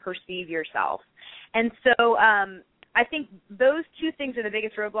see and perceive yourself. And so I think those two things are the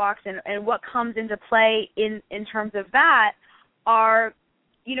biggest roadblocks, and what comes into play in terms of that are,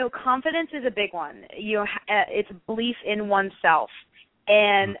 confidence is a big one. It's belief in oneself.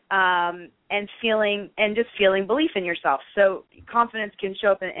 And feeling belief in yourself. So confidence can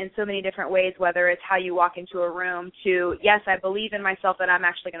show up in so many different ways, whether it's how you walk into a room to, yes, I believe in myself that I'm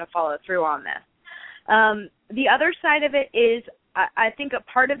actually going to follow through on this. The other side of it is, I think a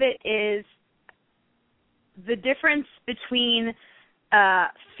part of it is the difference between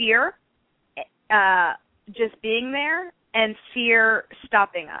fear, just being there, and fear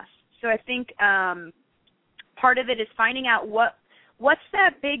stopping us. So I think part of it is finding out what's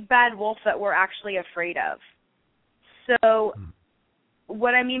that big bad wolf that we're actually afraid of? So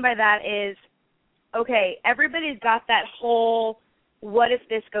what I mean by that is, okay, everybody's got that whole what if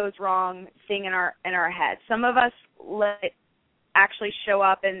this goes wrong thing in our head. Some of us let it actually show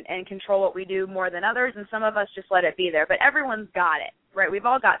up and control what we do more than others, and some of us just let it be there. But everyone's got it, right? We've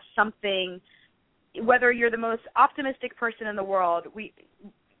all got something, whether you're the most optimistic person in the world,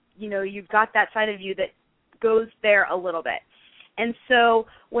 you've got that side of you that goes there a little bit. And so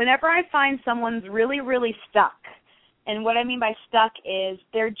whenever I find someone's really, really stuck, and what I mean by stuck is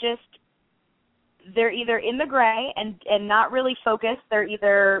they're either in the gray and not really focused. They're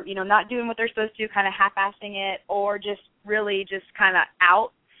either, not doing what they're supposed to, kind of half-assing it, or just really just kind of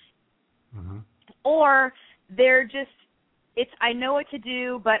out. Mm-hmm. Or they're just, I know what to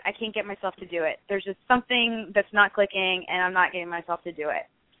do, but I can't get myself to do it. There's just something that's not clicking, and I'm not getting myself to do it.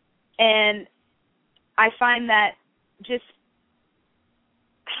 And I find that just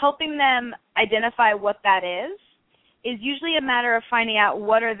helping them identify what that is usually a matter of finding out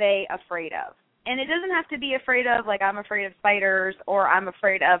what are they afraid of. And it doesn't have to be afraid of, like, I'm afraid of spiders or I'm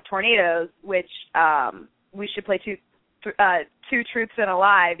afraid of tornadoes, which we should play two truths and a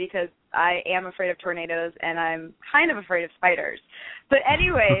lie, because I am afraid of tornadoes and I'm kind of afraid of spiders. But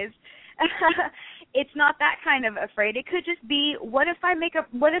anyways, it's not that kind of afraid. It could just be, what if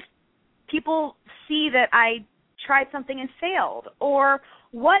people see that I tried something and failed? Or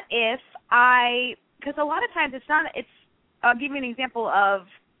what if because a lot of times I'll give you an example of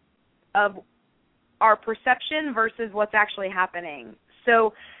our perception versus what's actually happening.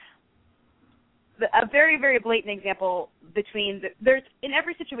 So a very, very blatant example in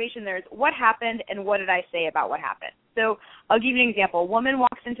every situation there's what happened and what did I say about what happened. So I'll give you an example. A woman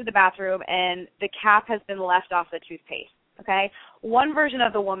walks into the bathroom and the cap has been left off the toothpaste. Okay, one version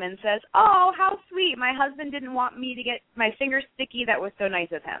of the woman says, "Oh, how sweet, my husband didn't want me to get my fingers sticky, that was so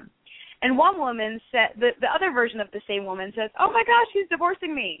nice of him." And one woman said, the other version of the same woman says, "Oh my gosh, he's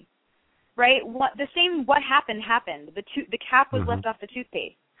divorcing me." Right? What happened. The cap was left off the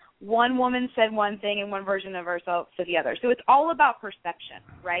toothpaste. One woman said one thing and one version of herself said the other. So it's all about perception,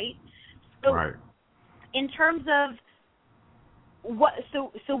 right? So right. In terms of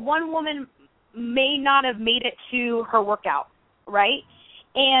so one woman may not have made it to her workout, right?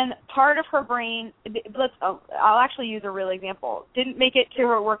 And part of her brain, I'll actually use a real example, didn't make it to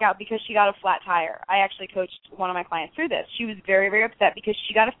her workout because she got a flat tire. I actually coached one of my clients through this. She was very, very upset because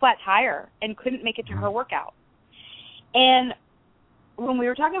she got a flat tire and couldn't make it to her workout. And when we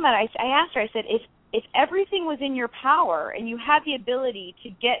were talking about it, I asked her, I said, if everything was in your power and you had the ability to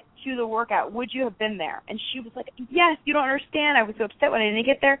get to the workout, would you have been there? And she was like, yes, you don't understand. I was so upset when I didn't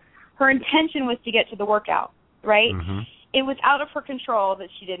get there. Her intention was to get to the workout, right? Mm-hmm. It was out of her control that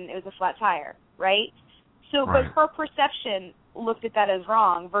she didn't. It was a flat tire, right? So, right. But her perception looked at that as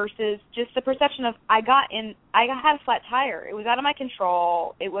wrong versus just the perception of I had a flat tire. It was out of my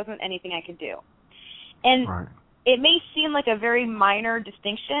control. It wasn't anything I could do. And right. It may seem like a very minor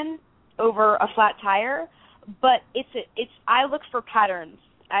distinction over a flat tire, but I look for patterns.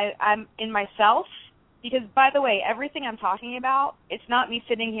 I'm in myself. Because, by the way, everything I'm talking about, it's not me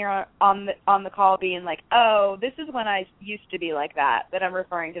sitting here on the call being like, oh, this is when I used to be like that I'm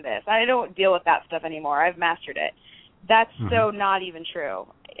referring to this. I don't deal with that stuff anymore. I've mastered it. That's so not even true,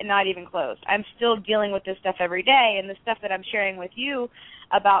 not even close. I'm still dealing with this stuff every day, and the stuff that I'm sharing with you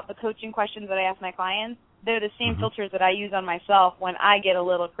about the coaching questions that I ask my clients, They're the same filters that I use on myself when I get a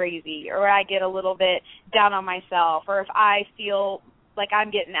little crazy or I get a little bit down on myself or if I feel like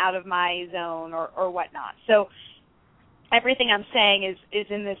I'm getting out of my zone or whatnot. So everything I'm saying is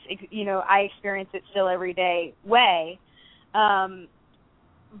in this, you know, I experience it still every day way.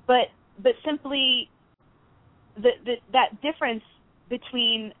 But simply that difference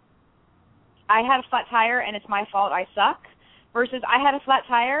between I had a flat tire and it's my fault, I suck, versus I had a flat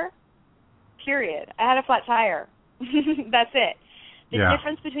tire, period. I had a flat tire. That's it. The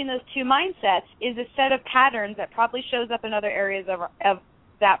difference between those two mindsets is a set of patterns that probably shows up in other areas of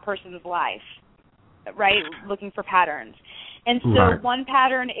that person's life, right, looking for patterns. And so one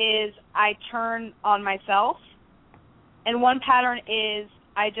pattern is I turn on myself, and one pattern is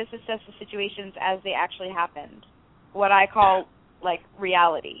I just assess the situations as they actually happened, what I call, like,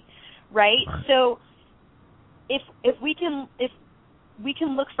 reality, right? So if we can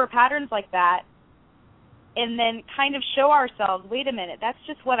look for patterns like that and then kind of show ourselves, wait a minute, that's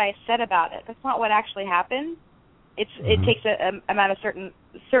just what I said about it. That's not what actually happened. It takes a certain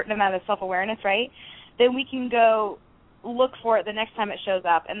amount of self-awareness, right? Then we can go look for it the next time it shows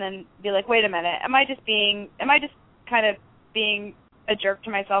up and then be like, wait a minute, am I just kind of being a jerk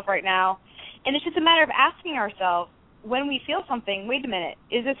to myself right now? And it's just a matter of asking ourselves when we feel something, wait a minute,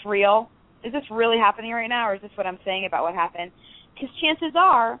 is this real? Is this really happening right now, or is this what I'm saying about what happened? Because chances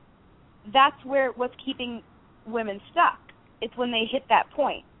are that's what's keeping women stuck. It's when they hit that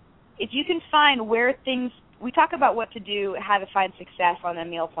point. If you can find where things, we talk about what to do, how to find success on a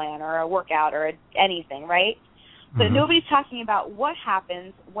meal plan or a workout or anything, right? But nobody's talking about what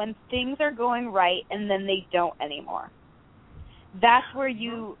happens when things are going right and then they don't anymore. That's where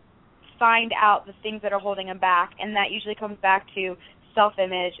you find out the things that are holding them back, and that usually comes back to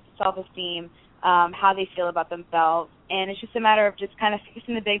self-image, self-esteem, how they feel about themselves. And it's just a matter of just kind of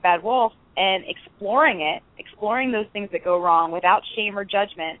facing the big bad wolf and exploring those things that go wrong without shame or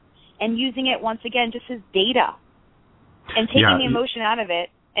judgment, and using it once again just as data and taking the emotion out of it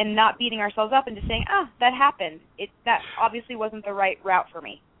and not beating ourselves up and just saying, that happened. That obviously wasn't the right route for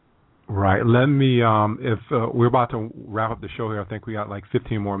me. Right. Let me, if we're about to wrap up the show here, I think we got like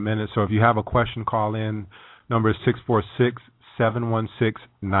 15 more minutes. So if you have a question, call in. Number is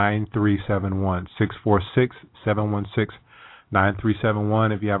 646-716-9371.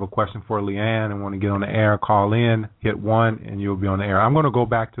 646-716-9371. If you have a question for Leanne and want to get on the air, call in, hit 1, and you'll be on the air. I'm going to go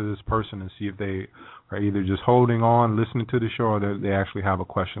back to this person and see if they are either just holding on, listening to the show, or they actually have a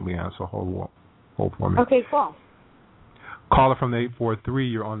question, Leanne. So hold for me. Okay, cool. Caller from the 843,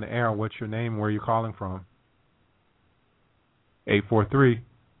 you're on the air. What's your name? Where are you calling from? 843.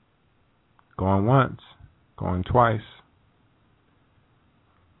 Going once. Going twice.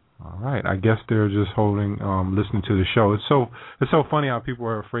 All right. I guess they're just holding, listening to the show. It's so funny how people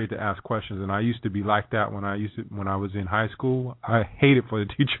are afraid to ask questions, and I used to be like that when I was in high school. I hated for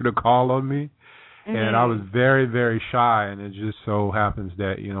the teacher to call on me. And I was very, very shy, and it just so happens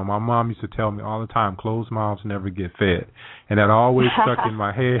that, my mom used to tell me all the time, closed mouths never get fed. And that always stuck in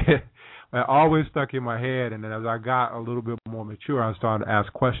my head. It always stuck in my head, and then as I got a little bit more mature, I started to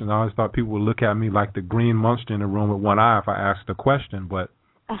ask questions. I always thought people would look at me like the green monster in the room with one eye if I asked a question, but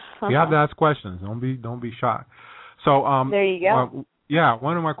you have to ask questions. Don't be shy. So there you go.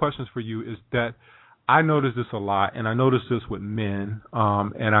 One of my questions for you is that I notice this a lot, and I notice this with men,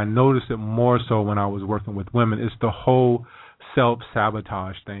 and I notice it more so when I was working with women. It's the whole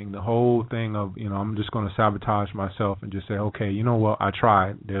self-sabotage thing, the whole thing of, I'm just going to sabotage myself and just say, okay, you know what, I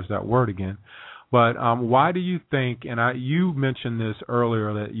tried. There's that word again. But why do you think, and you mentioned this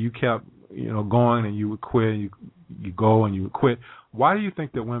earlier, that you kept, going and you would quit, and you go and you would quit. Why do you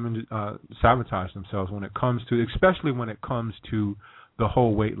think that women sabotage themselves especially when it comes to the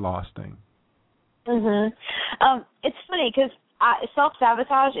whole weight loss thing? It's funny because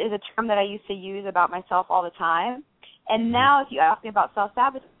self-sabotage is a term that I used to use about myself all the time. And now if you ask me about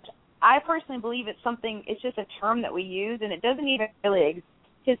self-sabotage, I personally believe it's just a term that we use, and it doesn't even really exist.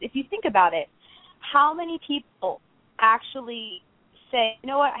 Because if you think about it, how many people actually say, you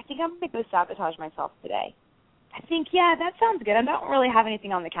know what, I think I'm going to go sabotage myself today. I think, that sounds good. I don't really have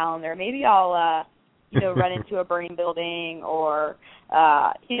anything on the calendar. Maybe I'll, run into a burning building or,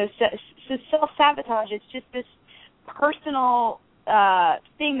 so self-sabotage is just this personal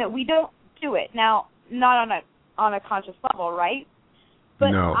thing that we don't do it. Now, not on a conscious level, right?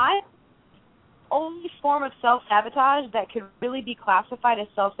 But no. Only form of self-sabotage that could really be classified as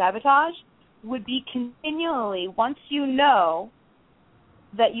self-sabotage would be continually, once you know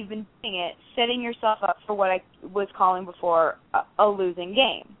that you've been doing it, setting yourself up for what I was calling before a losing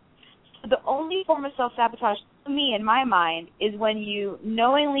game. So the only form of self-sabotage to me, in my mind, is when you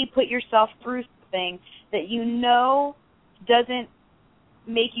knowingly put yourself through something that you know doesn't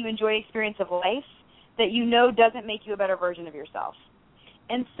make you enjoy experience of life, that you know doesn't make you a better version of yourself.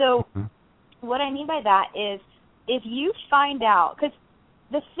 And so what I mean by that is if you find out, because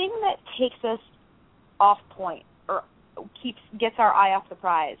the thing that takes us off point or gets our eye off the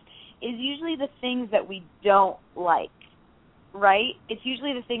prize is usually the things that we don't like, right? It's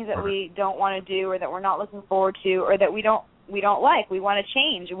usually the things that we don't want to do or that we're not looking forward to or that we don't like. We want to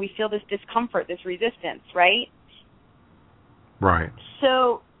change and we feel this discomfort, this resistance, right? Right.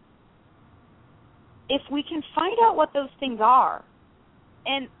 So if we can find out what those things are,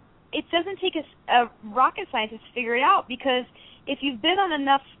 and it doesn't take a rocket scientist to figure it out, because if you've been on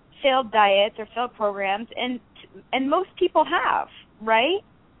enough failed diets or failed programs, and most people have, right?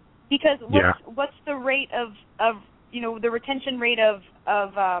 Because what's the rate of the retention rate of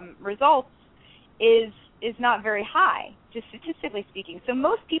results is not very high, just statistically speaking. So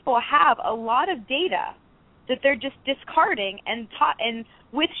most people have a lot of data that they're just discarding and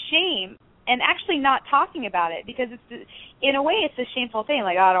with shame and actually not talking about it, because in a way it's a shameful thing.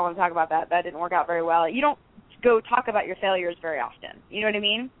 Like, oh, I don't want to talk about that. That didn't work out very well. You don't go talk about your failures very often. You know what I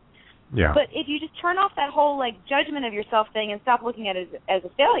mean? Yeah. But if you just turn off that whole judgment of yourself thing and stop looking at it as a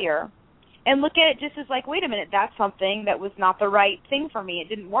failure and look at it just as wait a minute, that's something that was not the right thing for me. It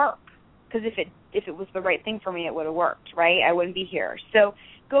didn't work. Because if it was the right thing for me, it would have worked, right? I wouldn't be here. So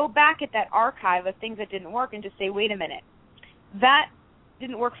go back at that archive of things that didn't work and just say, wait a minute, that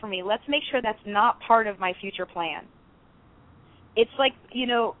didn't work for me. Let's make sure that's not part of my future plan. It's like,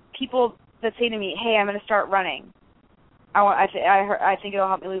 people that say to me, hey, I'm going to start running. I think it'll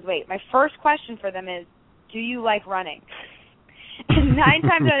help me lose weight. My first question for them is, do you like running? And 9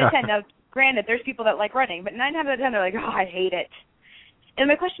 times out of 10, now granted, there's people that like running, but 9 times out of 10, they're like, oh, I hate it. And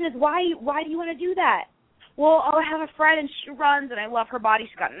my question is, why do you want to do that? Well, I have a friend and she runs and I love her body.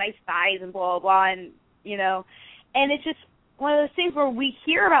 She's got nice thighs and blah, blah, blah. And, and it's just one of those things where we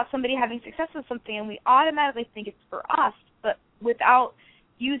hear about somebody having success with something and we automatically think it's for us, but without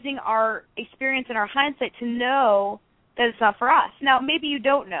using our experience and our hindsight to know that it's not for us. Now, maybe you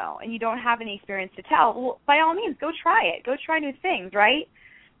don't know and you don't have any experience to tell. Well, by all means, go try it. Go try new things, right?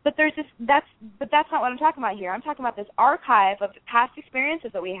 But that's not what I'm talking about here. I'm talking about this archive of past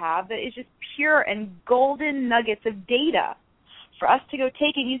experiences that we have that is just pure and golden nuggets of data for us to go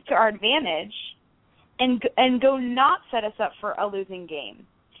take and use to our advantage and go not set us up for a losing game.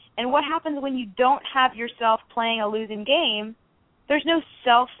 And what happens when you don't have yourself playing a losing game? There's no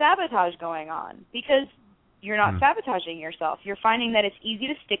self-sabotage going on because you're not sabotaging yourself. You're finding that it's easy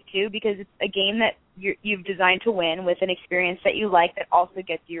to stick to because it's a game that you've designed to win with an experience that you like that also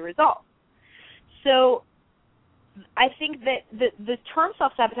gets you results. So I think that the term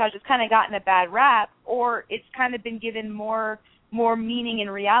self-sabotage has kind of gotten a bad rap, or it's kind of been given more meaning in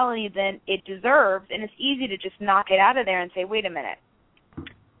reality than it deserves, and it's easy to just knock it out of there and say, wait a minute.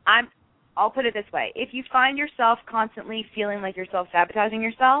 I'll put it this way. If you find yourself constantly feeling like you're self-sabotaging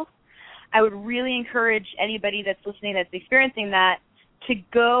yourself, I would really encourage anybody that's listening that's experiencing that to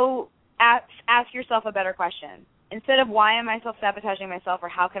go ask yourself a better question. Instead of why am I self-sabotaging myself or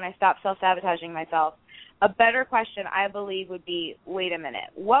how can I stop self-sabotaging myself, a better question I believe would be, wait a minute,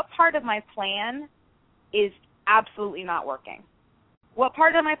 what part of my plan is absolutely not working? What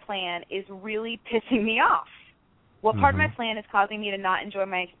part of my plan is really pissing me off? What part of my plan is causing me to not enjoy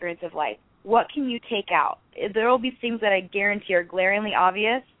my experience of life? What can you take out? There will be things that I guarantee are glaringly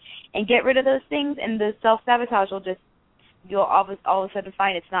obvious, and get rid of those things, and the self-sabotage you'll all of a sudden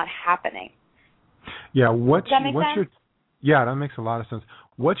find it's not happening. Yeah, Does that make sense? That makes a lot of sense.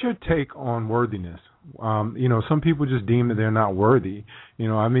 What's your take on worthiness? Some people just deem that they're not worthy.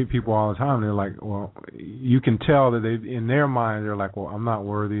 I meet people all the time, and they're like, well, you can tell that in their mind, they're like, well, I'm not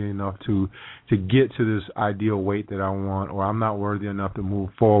worthy enough to get to this ideal weight that I want, or I'm not worthy enough to move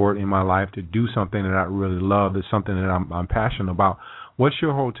forward in my life to do something that I really love, that's something that I'm passionate about. What's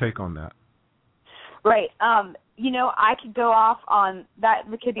your whole take on that? Right. I could go off on that.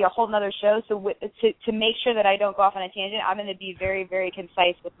 It could be a whole nother show. So to make sure that I don't go off on a tangent, I'm going to be very, very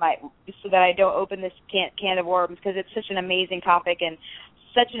concise with so that I don't open this can of worms, because it's such an amazing topic and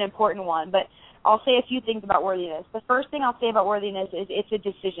such an important one. But I'll say a few things about worthiness. The first thing I'll say about worthiness is it's a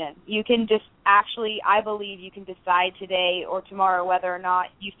decision. You can just I believe you can decide today or tomorrow whether or not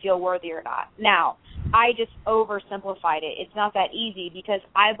you feel worthy or not. Now, I just oversimplified it. It's not that easy, because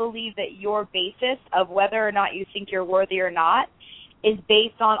I believe that your basis of whether or not you think you're worthy or not is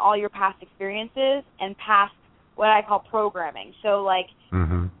based on all your past experiences and past what I call programming. So,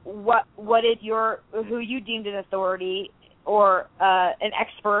 what did who you deemed an authority or an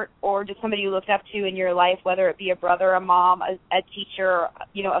expert or just somebody you looked up to in your life, whether it be a brother, a mom, a teacher,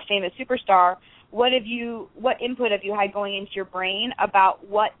 a famous superstar, what input have you had going into your brain about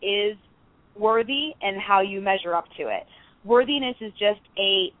what is worthy and how you measure up to it. Worthiness is just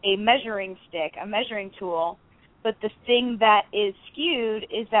a measuring stick, a measuring tool, but the thing that is skewed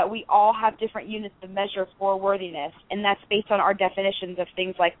is that we all have different units of measure for worthiness, and that's based on our definitions of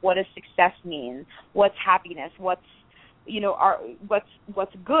things like what does success mean, what's happiness, what's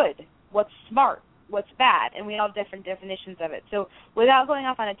good, what's smart, what's bad, and we all have different definitions of it. So without going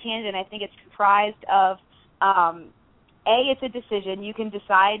off on a tangent, I think it's comprised of it's a decision. You can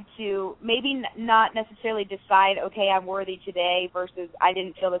decide to maybe not necessarily decide, okay, I'm worthy today versus I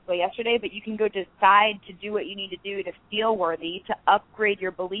didn't feel this way yesterday, but you can go decide to do what you need to do to feel worthy, to upgrade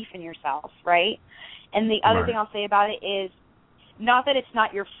your belief in yourself, right? And the other thing I'll say about it is not that it's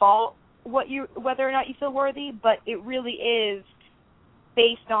not your fault whether or not you feel worthy, but it really is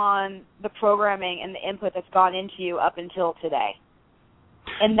based on the programming and the input that's gone into you up until today.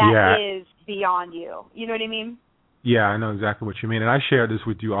 And that is beyond you. You know what I mean? Yeah, I know exactly what you mean. And I shared this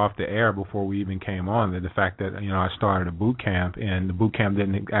with you off the air before we even came on, the fact that, I started a boot camp, and the boot camp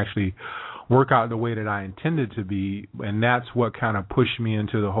didn't actually work out the way that I intended to be, and that's what kind of pushed me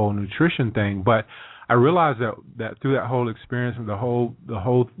into the whole nutrition thing. But I realized that through that whole experience and the whole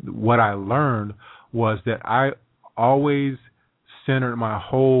what I learned was that I always centered my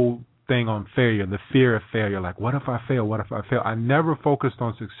whole thing on failure, the fear of failure. Like, what if I fail? What if I fail? I never focused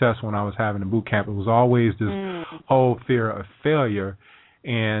on success when I was having a boot camp. It was always this whole fear of failure.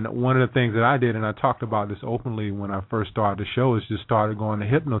 And one of the things that I did, and I talked about this openly when I first started the show, is just started going to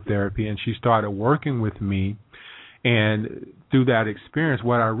hypnotherapy, and she started working with me. And through that experience,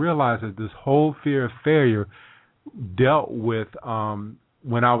 what I realized is this whole fear of failure dealt with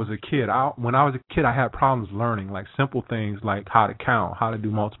when I was a kid. When I was a kid, I had problems learning, like simple things like how to count, how to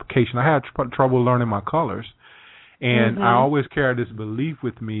do multiplication. I had trouble learning my colors. And I always carried this belief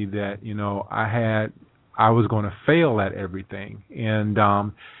with me that, I was going to fail at everything. And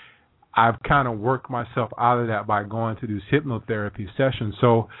I've kind of worked myself out of that by going to these hypnotherapy sessions.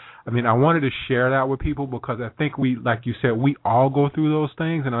 So, I wanted to share that with people because I think like you said, we all go through those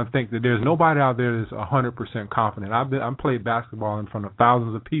things, and I think that there's nobody out there that's 100% confident. I played basketball in front of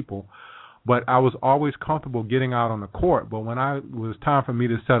thousands of people, but I was always comfortable getting out on the court. But when it was time for me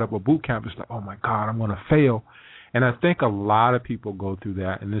to set up a boot camp, it's like, oh my God, I'm going to fail. And I think a lot of people go through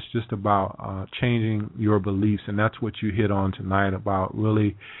that, and it's just about changing your beliefs, and that's what you hit on tonight, about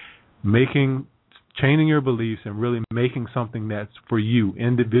really changing your beliefs and really making something that's for you,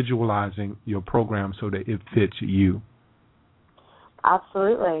 individualizing your program so that it fits you.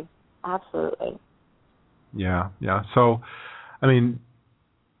 Absolutely. Yeah. So,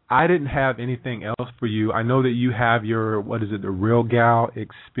 I didn't have anything else for you. I know that you have your, the Real Gal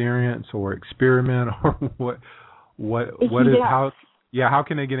experience or experiment, or what is, how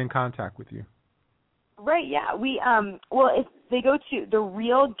can they get in contact with you? Right, yeah. We if they go to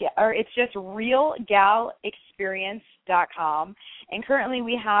it's just realgalexperience.com, and currently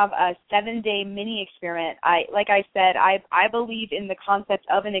we have a 7-day mini experiment. I believe in the concept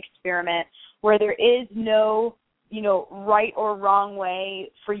of an experiment where there is no, right or wrong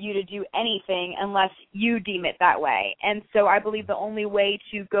way for you to do anything unless you deem it that way. And so I believe the only way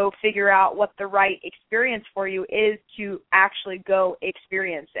to go figure out what the right experience for you is to actually go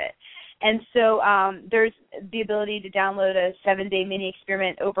experience it. And so there's the ability to download a 7-day mini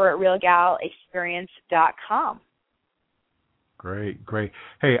experiment over at realgalexperience.com. Great.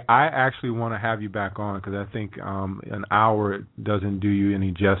 Hey, I actually want to have you back on because I think an hour doesn't do you any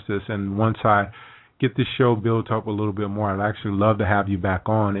justice. And once I get this show built up a little bit more, I'd actually love to have you back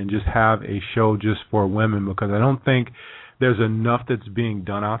on and just have a show just for women, because I don't think there's enough that's being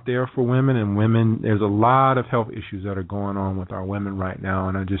done out there for women. And there's a lot of health issues that are going on with our women right now,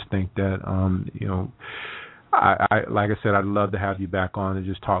 and I just think that, I like I said, I'd love to have you back on and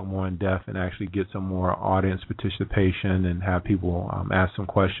just talk more in depth and actually get some more audience participation and have people ask some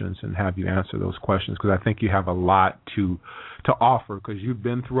questions and have you answer those questions, because I think you have a lot to offer, because you've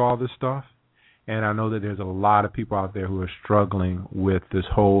been through all this stuff. And I know that there's a lot of people out there who are struggling with this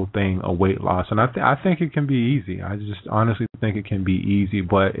whole thing of weight loss. And I think it can be easy. I just honestly think it can be easy.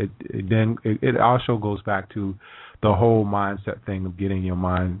 But it also goes back to the whole mindset thing of getting your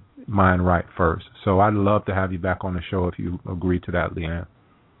mind right first. So I'd love to have you back on the show if you agree to that, Leanne.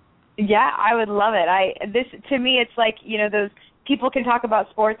 Yeah, I would love it. To me, it's like, those people can talk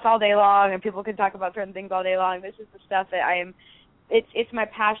about sports all day long and people can talk about certain things all day long. This is the stuff that it's my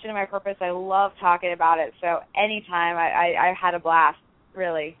passion and my purpose. I love talking about it. So anytime, I had a blast,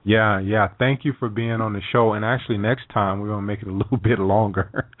 really. Yeah. Thank you for being on the show. And actually, next time we're going to make it a little bit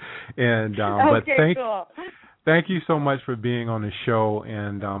longer. And okay, cool. Thank you so much for being on the show,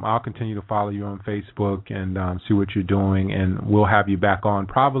 and I'll continue to follow you on Facebook and see what you're doing, and we'll have you back on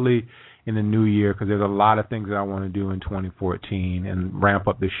probably in the new year because there's a lot of things that I want to do in 2014 and ramp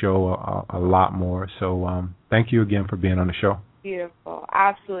up the show a lot more. So thank you again for being on the show. Beautiful.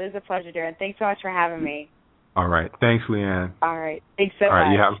 Absolutely. It's a pleasure, Darren. Thanks so much for having me. All right. Thanks, Leanne. All right. Thanks so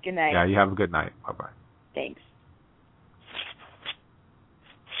much. Good night. Yeah, you have a good night. Bye-bye. Thanks.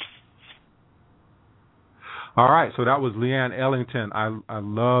 All right, so that was Leanne Ellington. I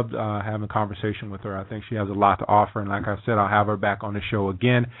loved having a conversation with her. I think she has a lot to offer, and like I said, I'll have her back on the show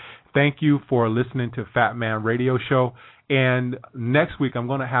again. Thank you for listening to PhatMan Radio Show. And next week I'm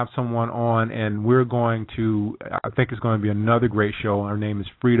going to have someone on, and I think it's going to be another great show. Her name is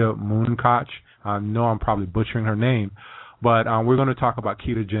Frida Moonkoch. I know I'm probably butchering her name, but we're going to talk about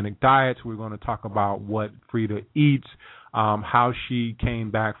ketogenic diets. We're going to talk about what Frida eats, how she came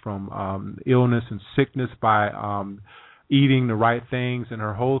back from illness and sickness by eating the right things, and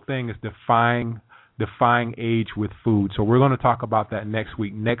her whole thing is defying age with food. So we're going to talk about that next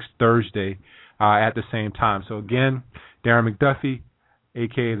week, next Thursday at the same time. So again, Darren McDuffie,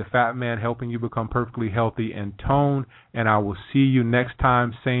 a.k.a. the Fat Man, helping you become perfectly healthy and toned, and I will see you next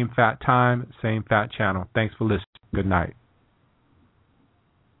time, same fat time, same fat channel. Thanks for listening. Good night.